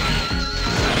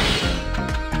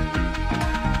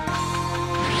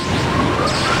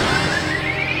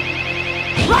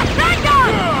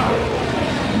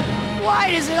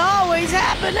 Why does it always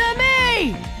happen to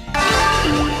me?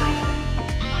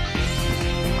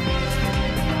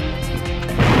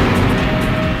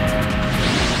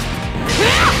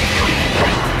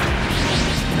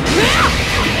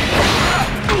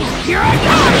 Here I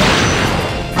come!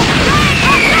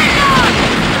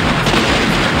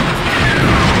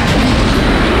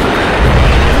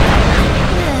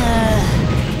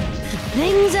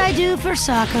 Things I do for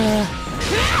Sakura.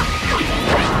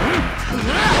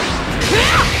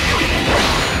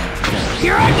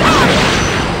 Here I come!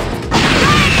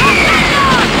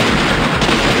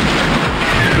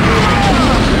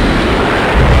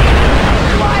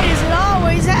 Why does it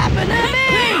always happen to me?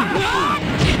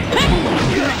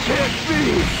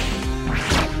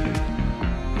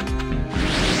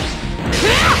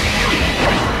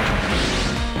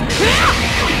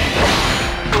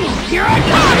 Here I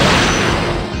come!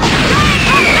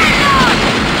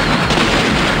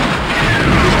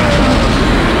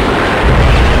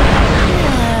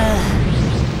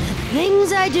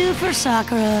 Things I do for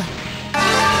Sakura.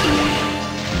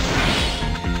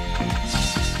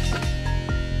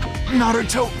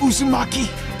 Naruto Uzumaki,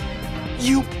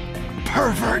 you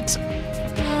pervert.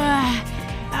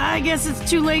 I guess it's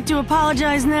too late to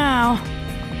apologize now.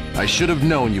 I should have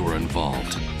known you were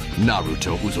involved,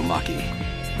 Naruto Uzumaki.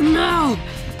 No!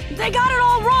 They got it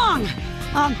all wrong!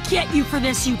 I'll get you for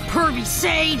this, you pervy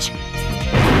sage!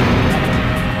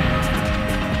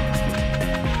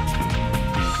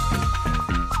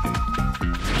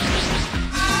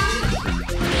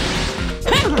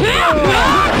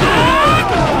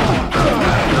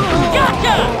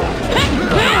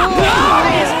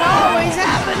 Why does it always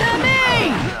happen to me?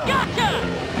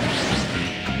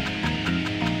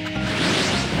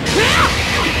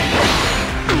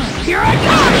 Here I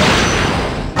come!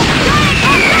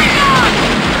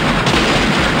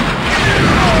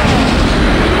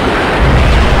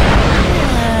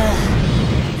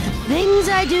 Things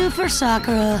I do for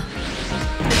Sakura.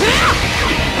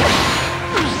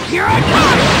 Here I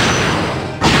come!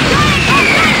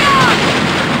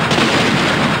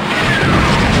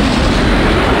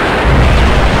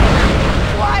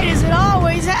 Why does it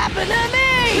always happen to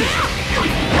me?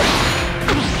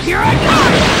 Here I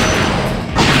come!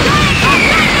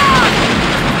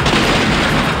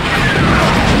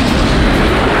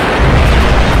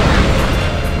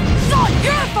 It's all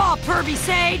your fault, Pervy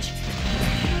Sage!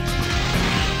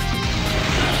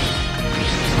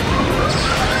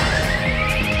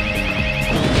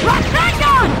 Rock back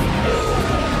on!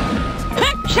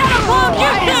 Shadow Blow, you do!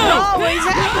 Why does it always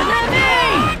happen to me?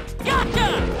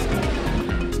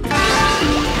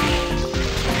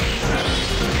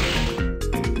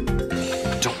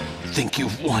 Don't think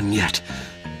you've won yet.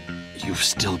 You've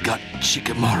still got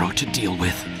Shikamaru to deal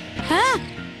with. Huh?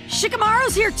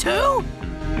 Shikamaru's here too?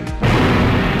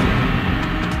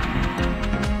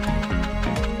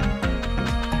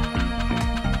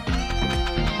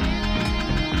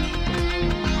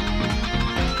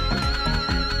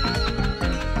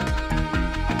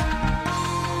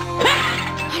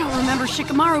 I don't remember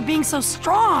Shikamaru being so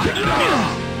strong.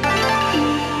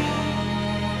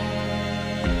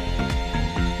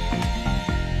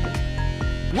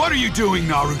 What are you doing,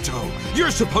 Naruto?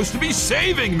 You're supposed to be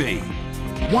saving me!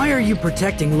 Why are you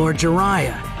protecting Lord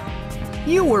Jiraiya?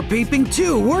 You were peeping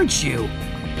too, weren't you?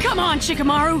 Come on,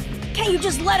 Shikamaru! Can't you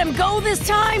just let him go this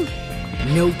time?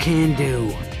 No can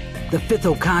do. The 5th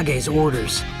Hokage's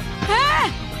orders.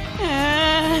 Ah!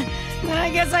 Then I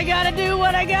guess I gotta do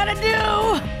what I gotta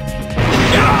do!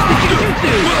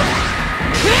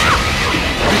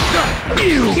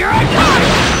 Here I come!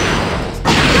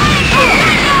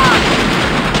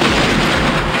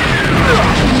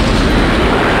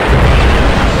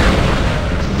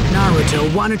 Naruto,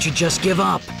 why don't you just give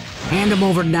up? Hand him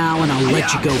over now and I'll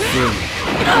let you go free.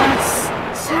 That's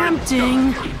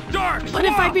tempting. But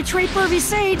if I betray Pervy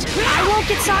Sage, I won't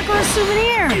get Sakura's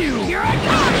souvenir! Here I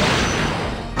come!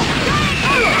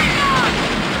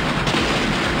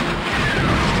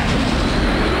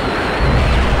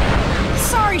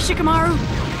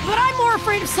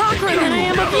 afraid of Sakura than I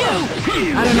am of you!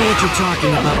 I don't know what you're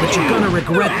talking about, but you're gonna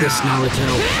regret this, Naruto.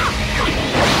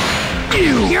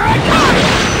 Here I come!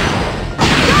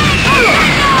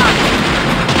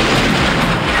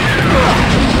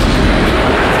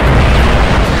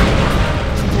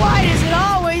 Why does it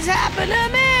always happen to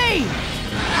me?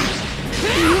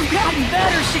 You've gotten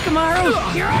better,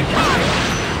 Shikamaru! Here I come!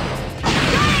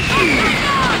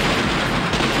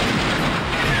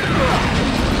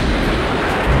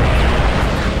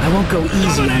 I won't go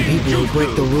easy on people who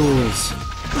break the rules.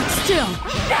 But still,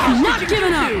 I'm not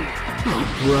giving up! Oh,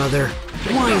 brother,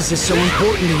 why is this so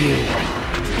important to you?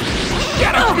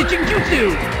 Get up, teaching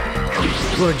jutsu!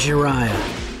 Lord Jiraiya,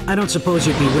 I don't suppose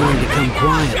you'd be willing to come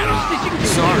quietly.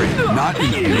 Sorry, not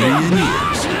in a million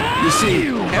years. You see,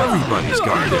 everybody's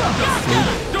got it.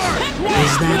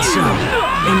 Is that so?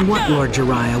 And what, Lord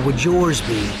Jiraiya, would yours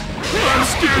be? I'm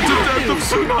scared to death of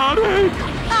Tsunade!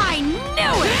 I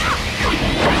knew it!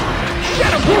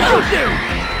 Get him, jutsu!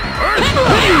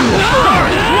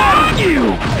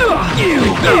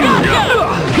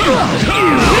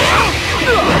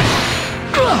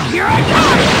 Here I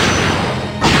come!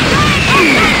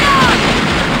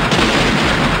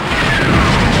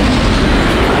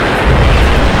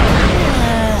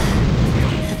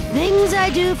 The things I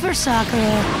do for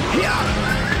Sakura.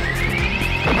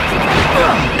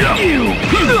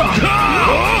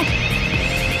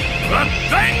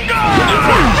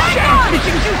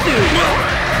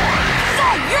 It's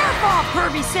all your fault,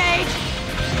 Pervy Sage!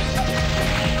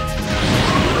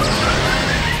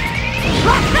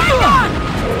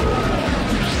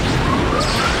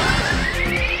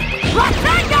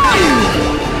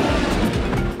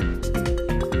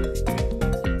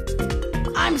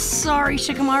 I'm sorry,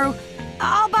 Shikamaru.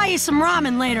 I'll buy you some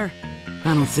ramen later.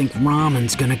 I don't think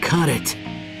ramen's gonna cut it.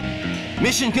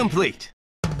 Mission complete.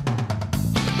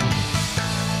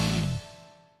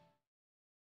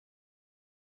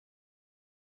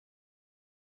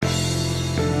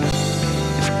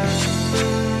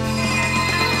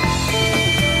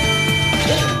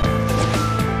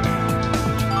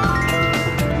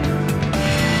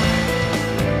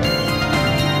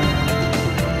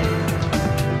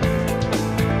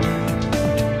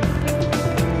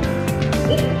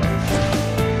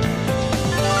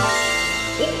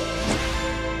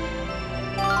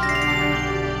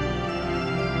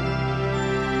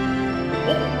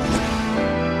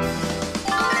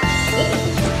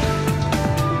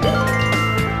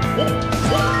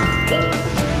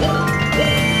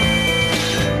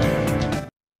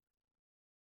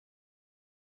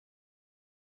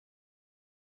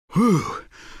 Whew.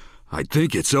 I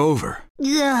think it's over.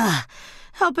 Ugh.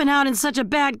 Helping out in such a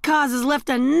bad cause has left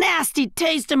a nasty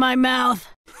taste in my mouth.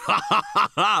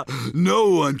 No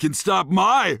one can stop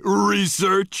my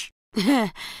research.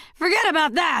 Forget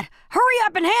about that. Hurry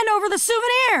up and hand over the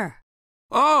souvenir.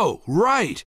 Oh,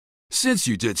 right. Since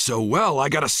you did so well, I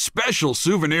got a special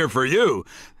souvenir for you.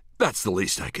 That's the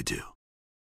least I could do.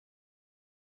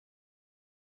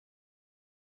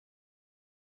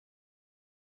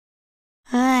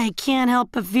 I can't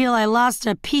help but feel I lost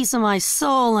a piece of my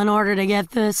soul in order to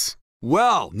get this.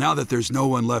 Well, now that there's no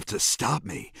one left to stop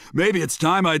me, maybe it's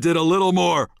time I did a little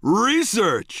more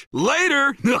research.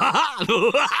 Later!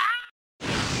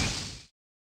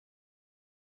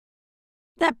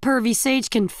 That pervy sage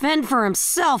can fend for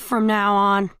himself from now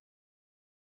on.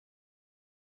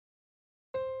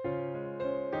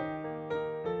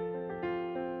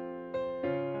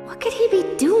 What could he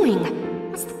be doing?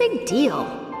 What's the big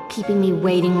deal? Keeping me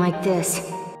waiting like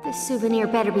this. This souvenir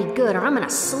better be good or I'm gonna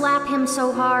slap him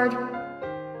so hard.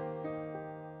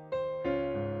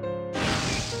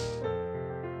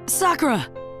 Sakura,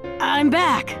 I'm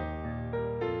back.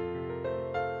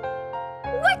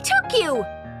 What took you?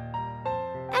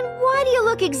 And why do you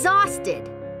look exhausted?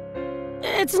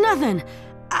 It's nothing.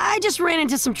 I just ran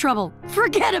into some trouble.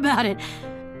 Forget about it.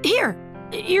 Here,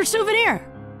 your souvenir.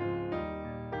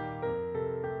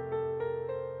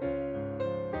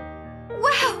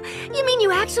 Wow, you mean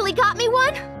you actually got me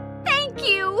one? Thank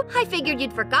you. I figured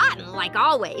you'd forgotten, like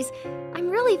always. I'm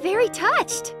really very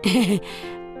touched.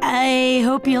 I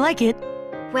hope you like it.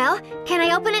 Well, can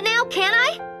I open it now, can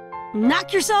I?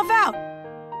 Knock yourself out.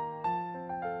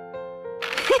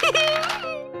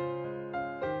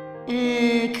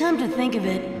 Come to think of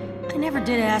it, I never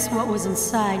did ask what was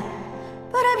inside,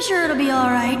 but I'm sure it'll be all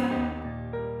right.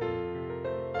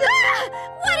 Ah!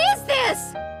 What is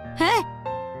this? Huh?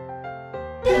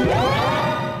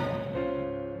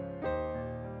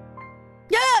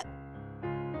 Yeah!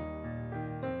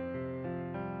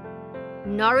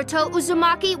 Naruto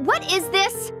Uzumaki, what is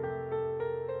this?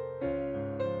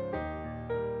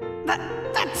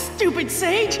 That's stupid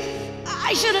sage!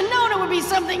 I should have known it would be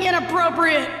something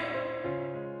inappropriate!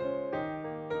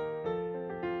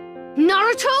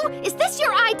 Naruto, is this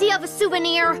your idea of a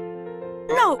souvenir?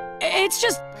 No, it's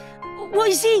just... Well,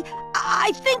 you see,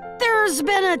 I think there's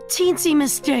been a teensy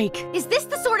mistake. Is this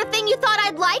the sort of thing you thought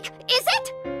I'd like? Is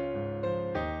it?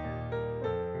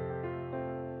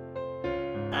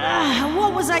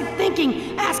 What was I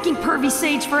thinking, asking Pervy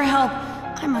Sage for help?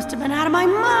 I must have been out of my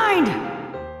mind!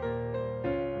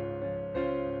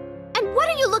 And what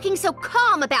are you looking so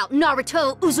calm about,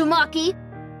 Naruto Uzumaki?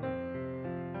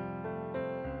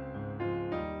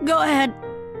 Go ahead.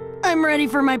 I'm ready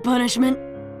for my punishment.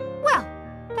 Well,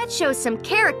 that shows some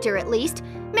character at least.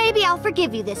 Maybe I'll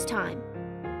forgive you this time.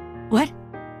 What?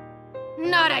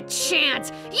 Not a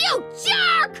chance! You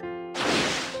jerk!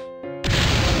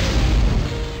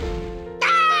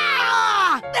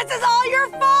 Ah! This is all your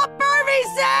fault, Pervy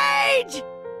Sage!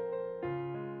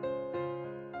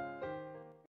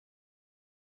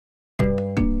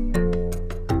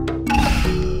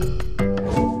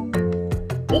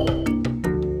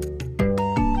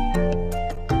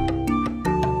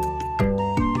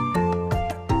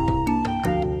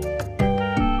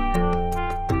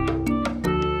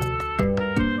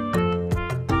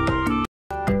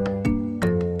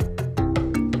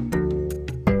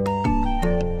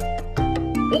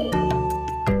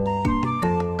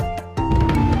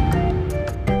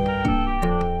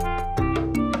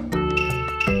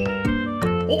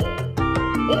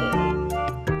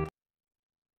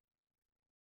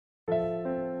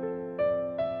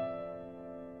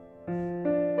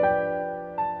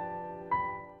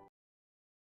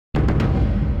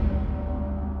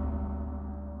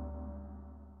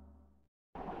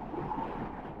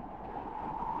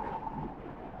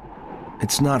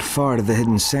 It's not far to the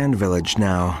hidden sand village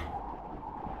now.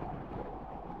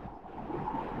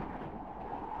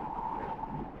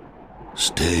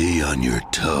 Stay on your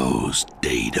toes,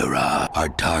 Deidara. Our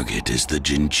target is the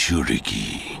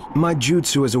Jinchuriki. My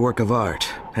jutsu is a work of art,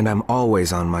 and I'm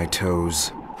always on my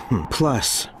toes.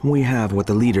 Plus, we have what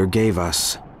the leader gave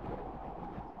us.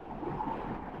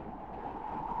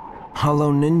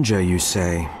 Hollow Ninja, you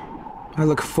say? I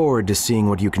look forward to seeing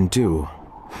what you can do.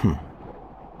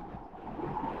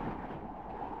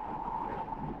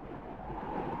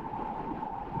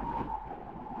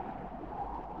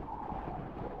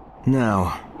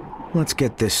 Now, let's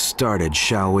get this started,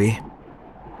 shall we?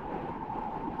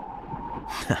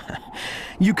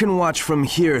 You can watch from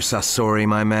here, Sasori,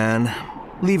 my man.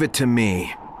 Leave it to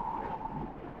me.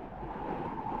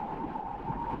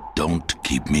 Don't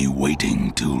keep me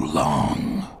waiting too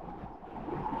long.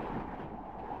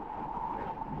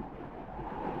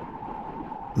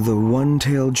 The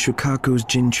one-tailed Shukaku's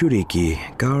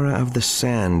Jinchuriki, Gara of the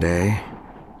Sand, eh?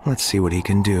 Let's see what he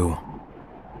can do.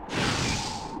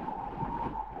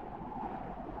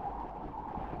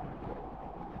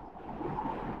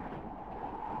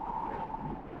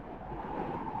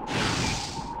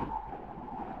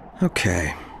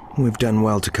 Okay, we've done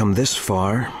well to come this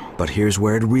far, but here's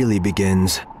where it really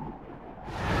begins.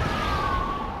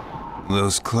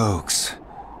 Those cloaks.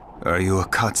 Are you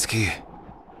Akatsuki?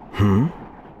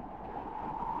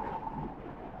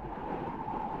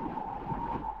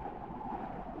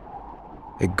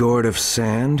 A gourd of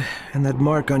sand, and that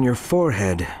mark on your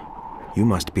forehead. You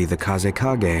must be the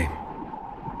Kazekage.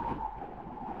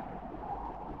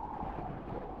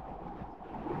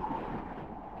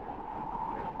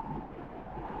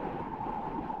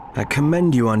 I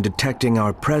commend you on detecting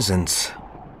our presence.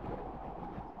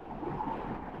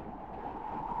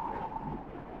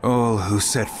 All who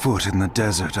set foot in the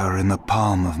desert are in the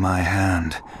palm of my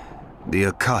hand. The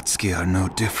Akatsuki are no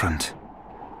different.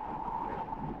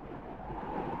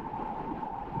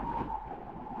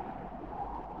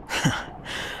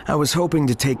 I was hoping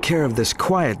to take care of this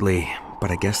quietly, but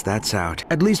I guess that's out.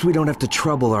 At least we don't have to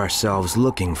trouble ourselves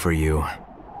looking for you.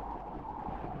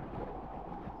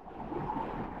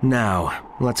 Now,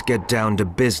 let's get down to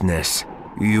business.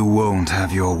 You won't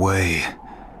have your way.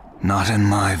 Not in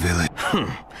my village.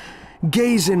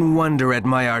 Gaze in wonder at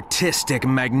my artistic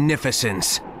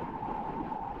magnificence.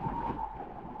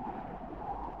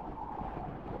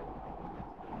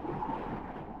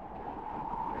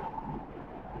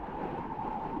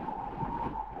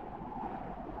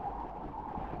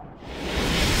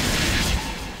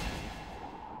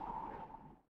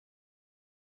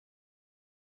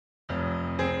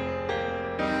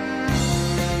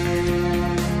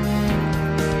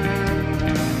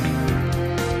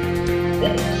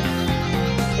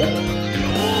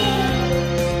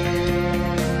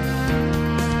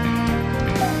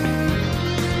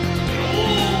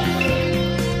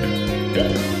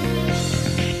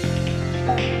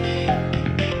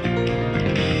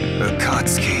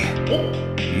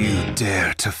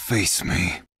 face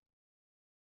me.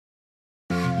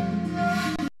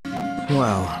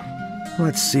 Well,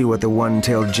 let's see what the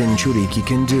one-tailed Jinchuriki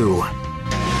can do.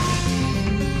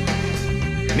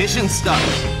 Mission start.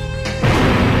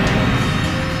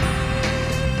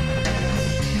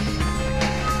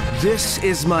 This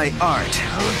is my art.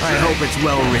 I hope it's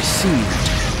well received.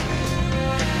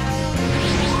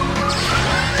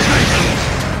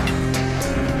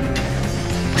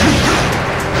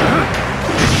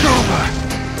 It's over.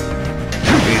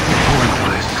 It's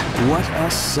pointless. What a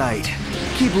sight.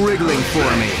 Keep wriggling for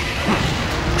me.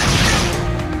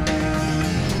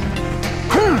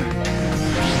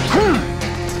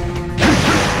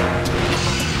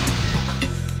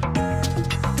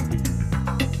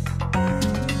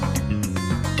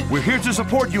 We're here to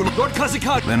support you, Lord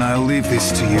Kazekage. Then I'll leave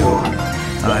this to you.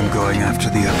 I'm going after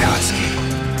the Akatsuki.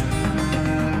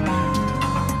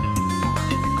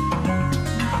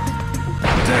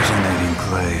 Detonating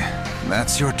clay.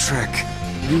 That's your trick.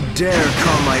 You dare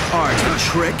call my art a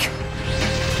trick?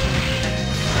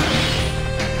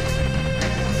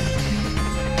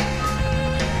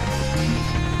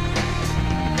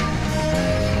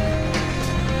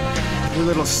 Your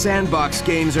little sandbox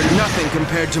games are nothing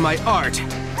compared to my art.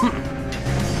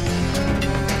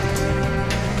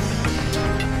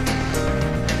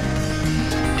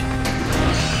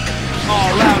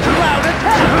 All out, loud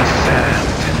attack! Sand.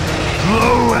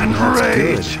 Flow and That's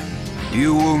rage. good.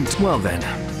 You won't. Well then,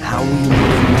 how will you move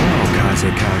now,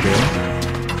 Kazekage?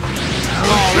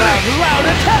 All out, loud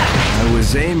attack! I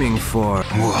was aiming for.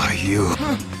 Why, you?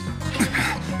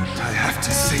 I have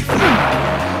to save you.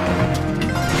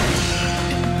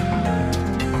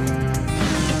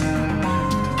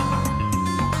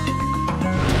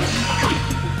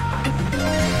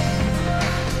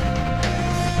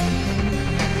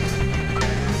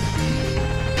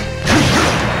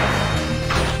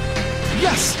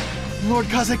 Yes! Lord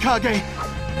Kazekage!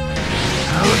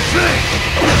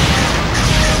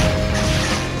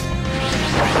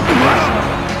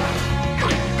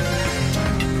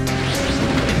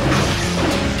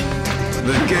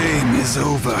 The game is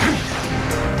over.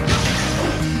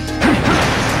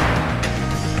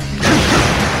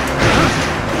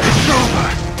 It's over.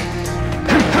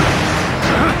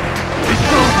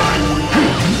 It's over.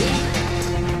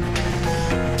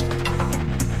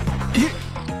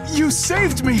 You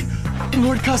saved me,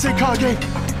 Lord Kazekage!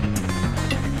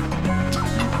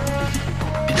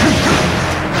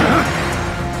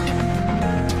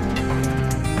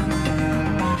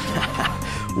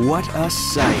 What a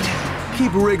sight.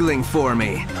 Keep wriggling for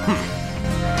me.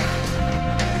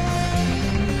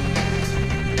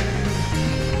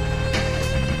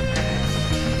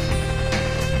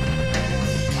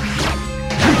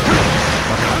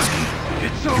 Akatsuki,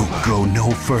 It's you'll over. go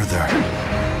no further.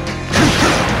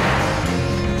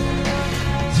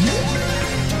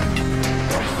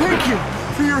 Thank you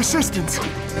for your assistance.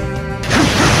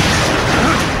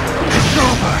 It's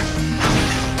over.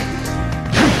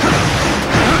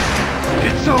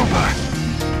 It's over.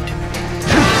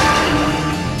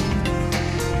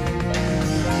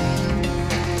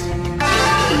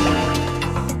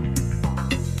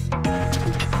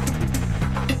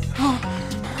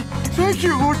 Thank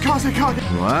you, Lord Kazekage.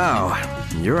 Wow,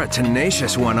 you're a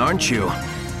tenacious one, aren't you?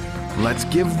 Let's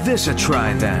give this a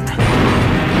try then.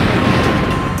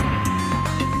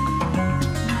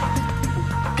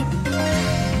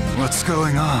 What's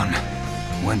going on?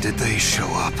 When did they show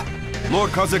up?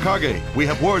 Lord Kazekage, we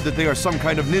have word that they are some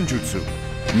kind of ninjutsu.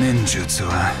 Ninjutsu,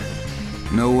 huh?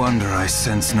 No wonder I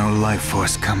sense no life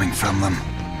force coming from them.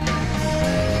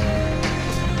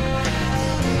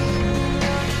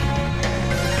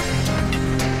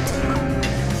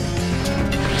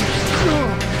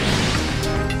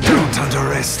 Don't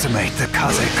underestimate the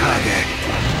Kazekage.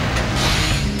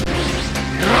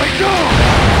 Here I go!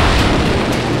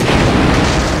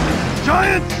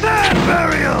 Giant sand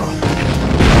burial!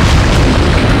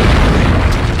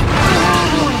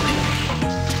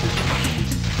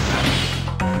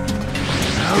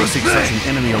 Facing such an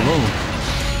enemy alone,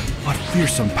 what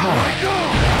fearsome power.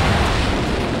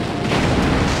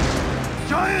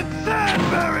 Giant sand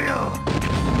burial!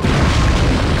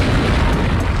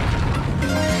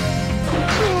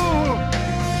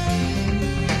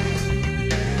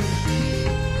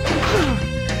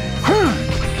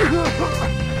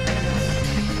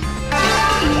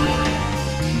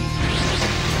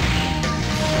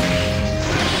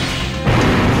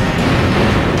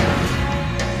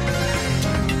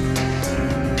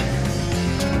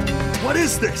 What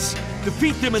is this?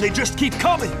 Defeat them and they just keep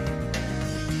coming!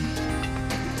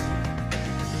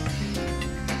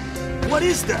 What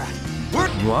is that?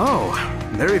 Whoa,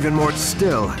 they're even more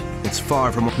still. It's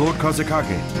far from... Lord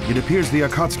Kazekage, it appears the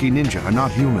Akatsuki ninja are not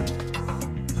human.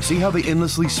 See how they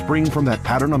endlessly spring from that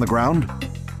pattern on the ground?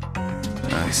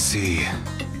 I see.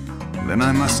 Then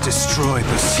I must destroy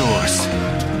the source. Here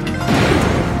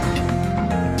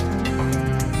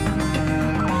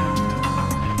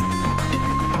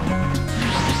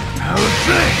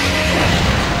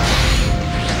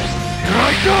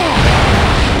I go!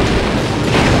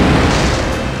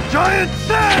 Giant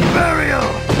sand burial!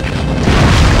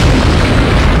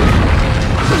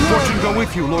 Good fortune go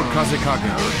with you, Lord Kazekage.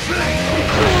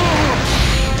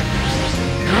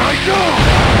 Here I go!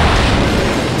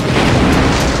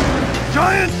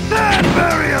 Giant sand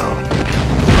burial!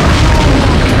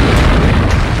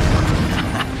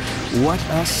 What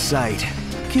a sight.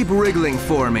 Keep wriggling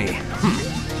for me.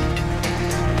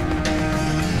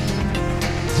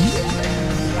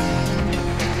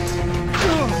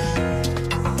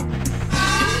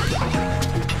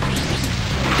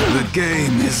 The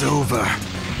game is over.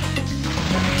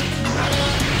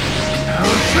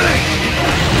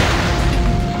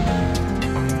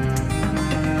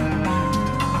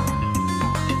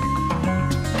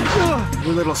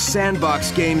 Your little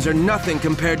sandbox games are nothing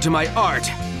compared to my art.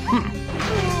 Here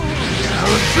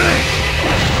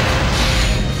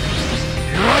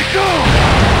I go!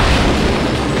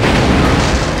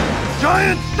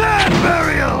 Giant sand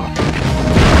burial!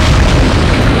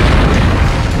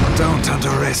 Don't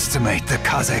underestimate the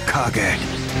Kazekage.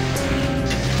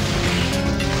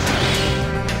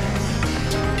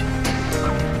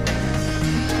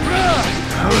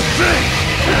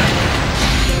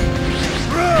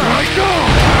 Here I go!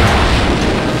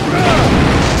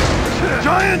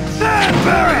 Giant sand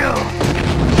burial!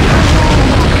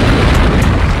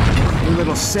 Your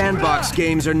little sandbox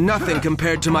games are nothing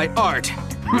compared to my art. Here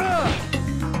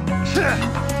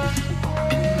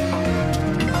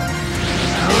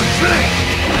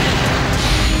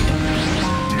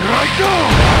I go!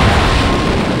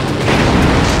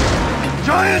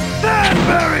 Giant sand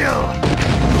burial!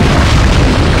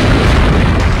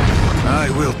 I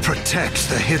will protect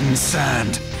the hidden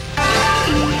sand.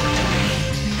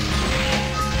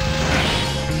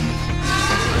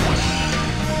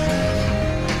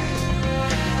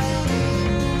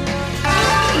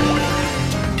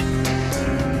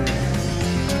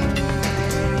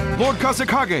 Lord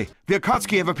Kazekage, the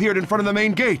Akatsuki have appeared in front of the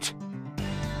main gate.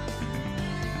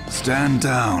 Stand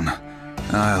down.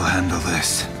 I'll handle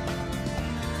this.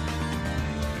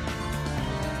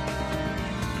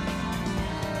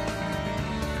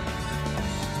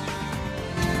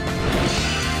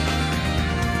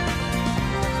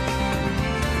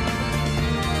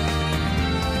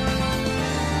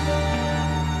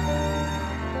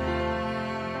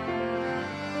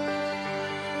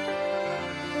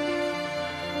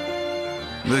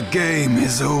 The game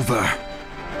is over.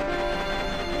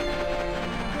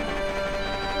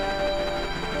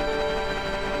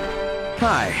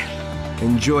 Hi.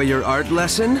 Enjoy your art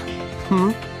lesson?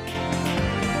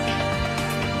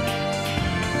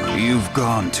 You've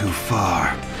gone too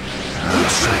far. I'll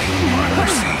show you more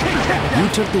mercy. You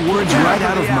took the words right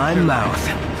out of my mouth.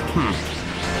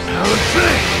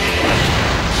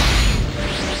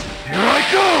 Here I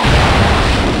go!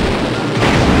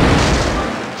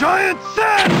 Giant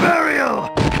sand burial!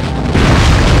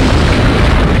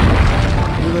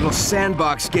 Your little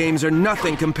sandbox games are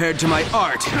nothing compared to my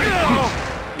art.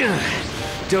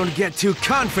 Don't get too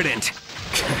confident.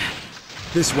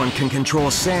 This one can control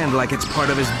sand like it's part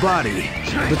of his body.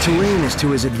 The terrain is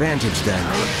to his advantage then.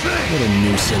 What a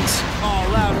nuisance.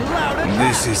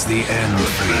 This is the end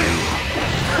for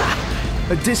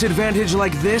you. A disadvantage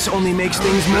like this only makes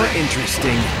things more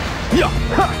interesting.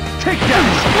 Take that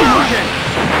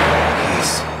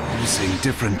He's using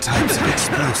different types of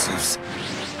explosives.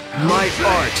 My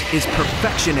art is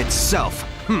perfection itself.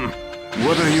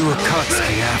 What are you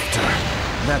Akatsuki after?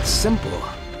 That's simple.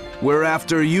 We're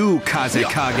after you,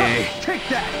 Kazekage. Take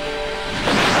that!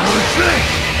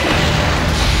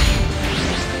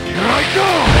 Here I go!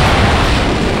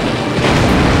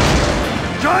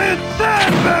 Giant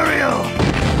sand burial!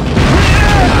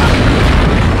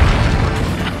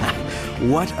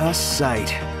 What a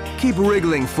sight. Keep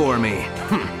wriggling for me.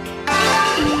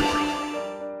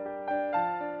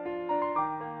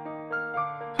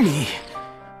 Me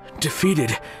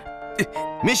defeated.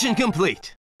 Mission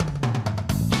complete.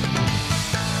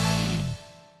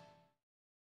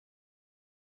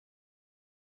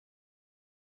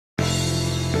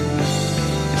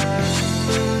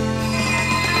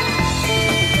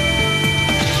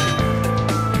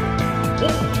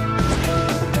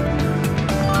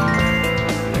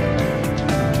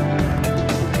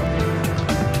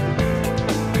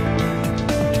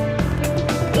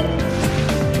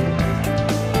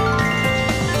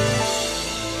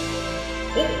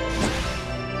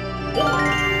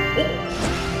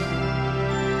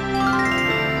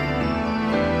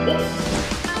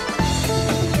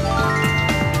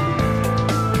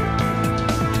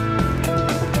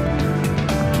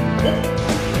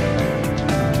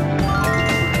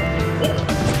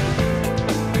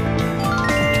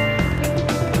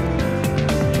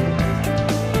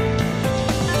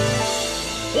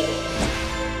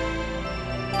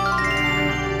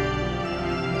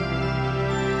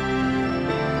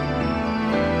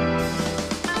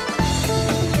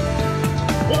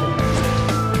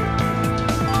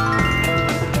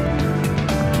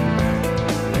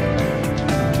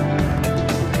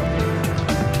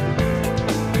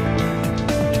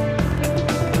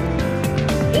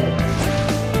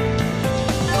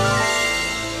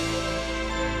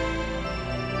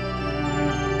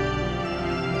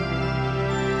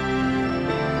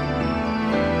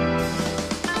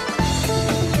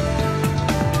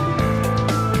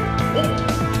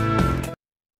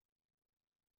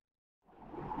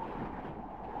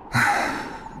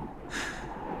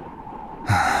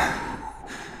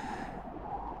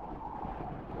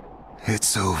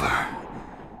 over.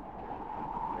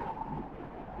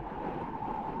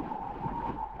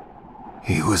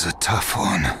 He was a tough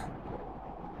one.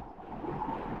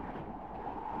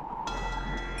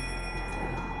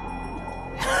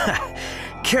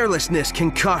 Carelessness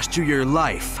can cost you your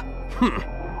life.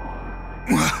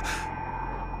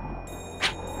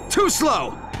 Too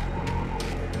slow!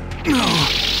 No.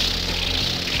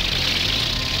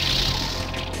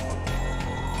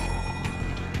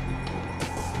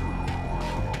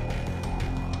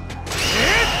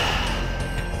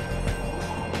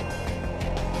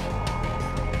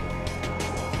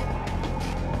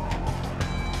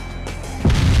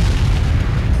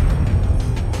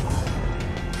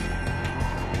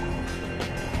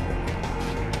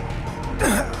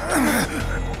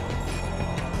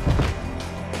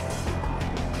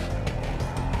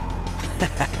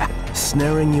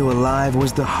 Snaring you alive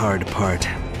was the hard part,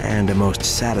 and a most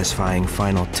satisfying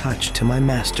final touch to my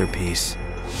masterpiece.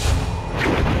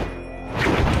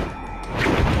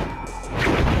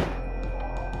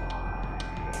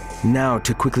 Now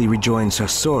to quickly rejoin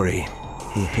Sasori.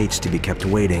 He hates to be kept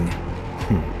waiting.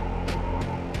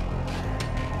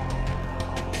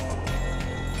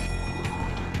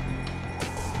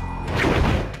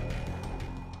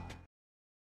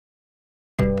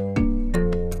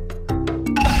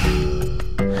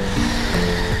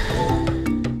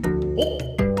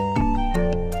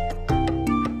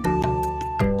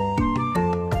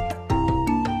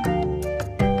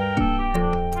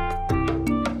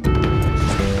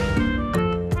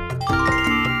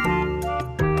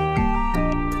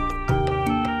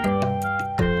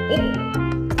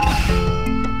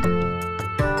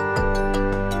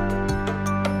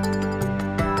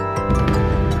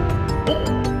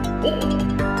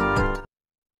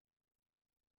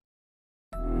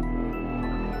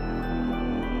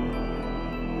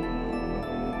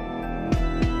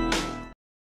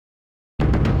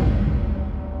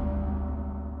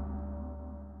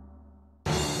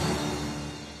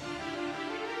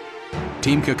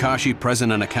 Team Kakashi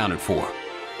present and accounted for.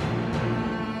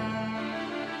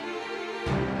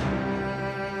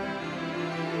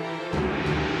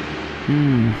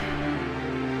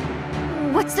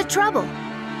 What's the trouble?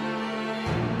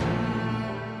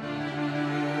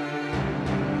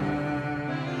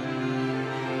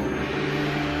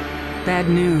 Bad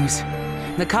news.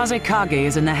 The Kazekage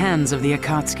is in the hands of the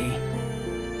Akatsuki.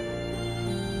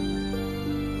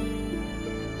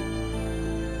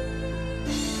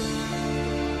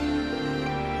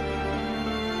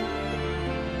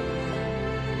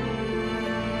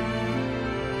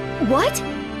 What?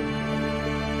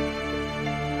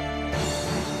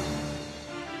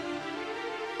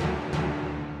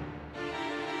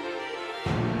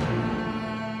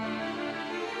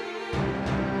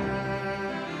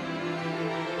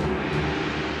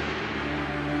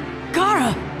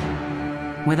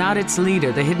 Without its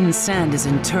leader, the hidden sand is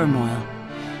in turmoil.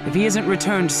 If he isn't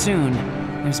returned soon,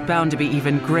 there's bound to be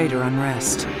even greater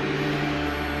unrest.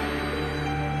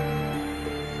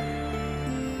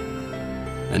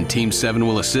 And Team 7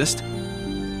 will assist?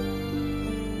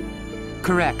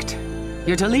 Correct.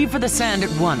 You're to leave for the sand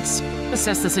at once,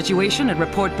 assess the situation, and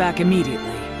report back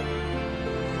immediately.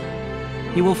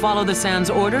 You will follow the sand's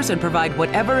orders and provide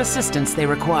whatever assistance they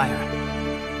require.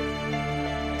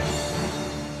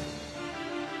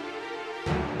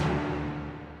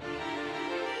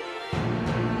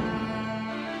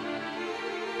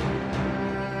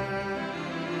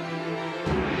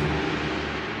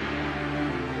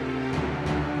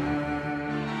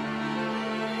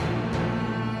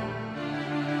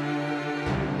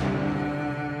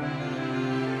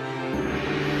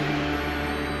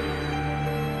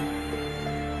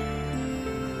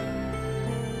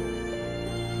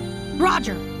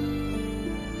 Roger!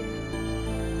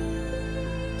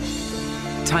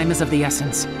 Time is of the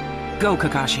essence. Go,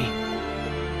 Kakashi.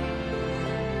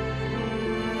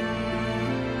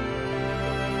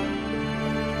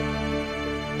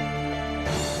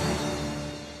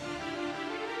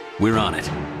 We're on it.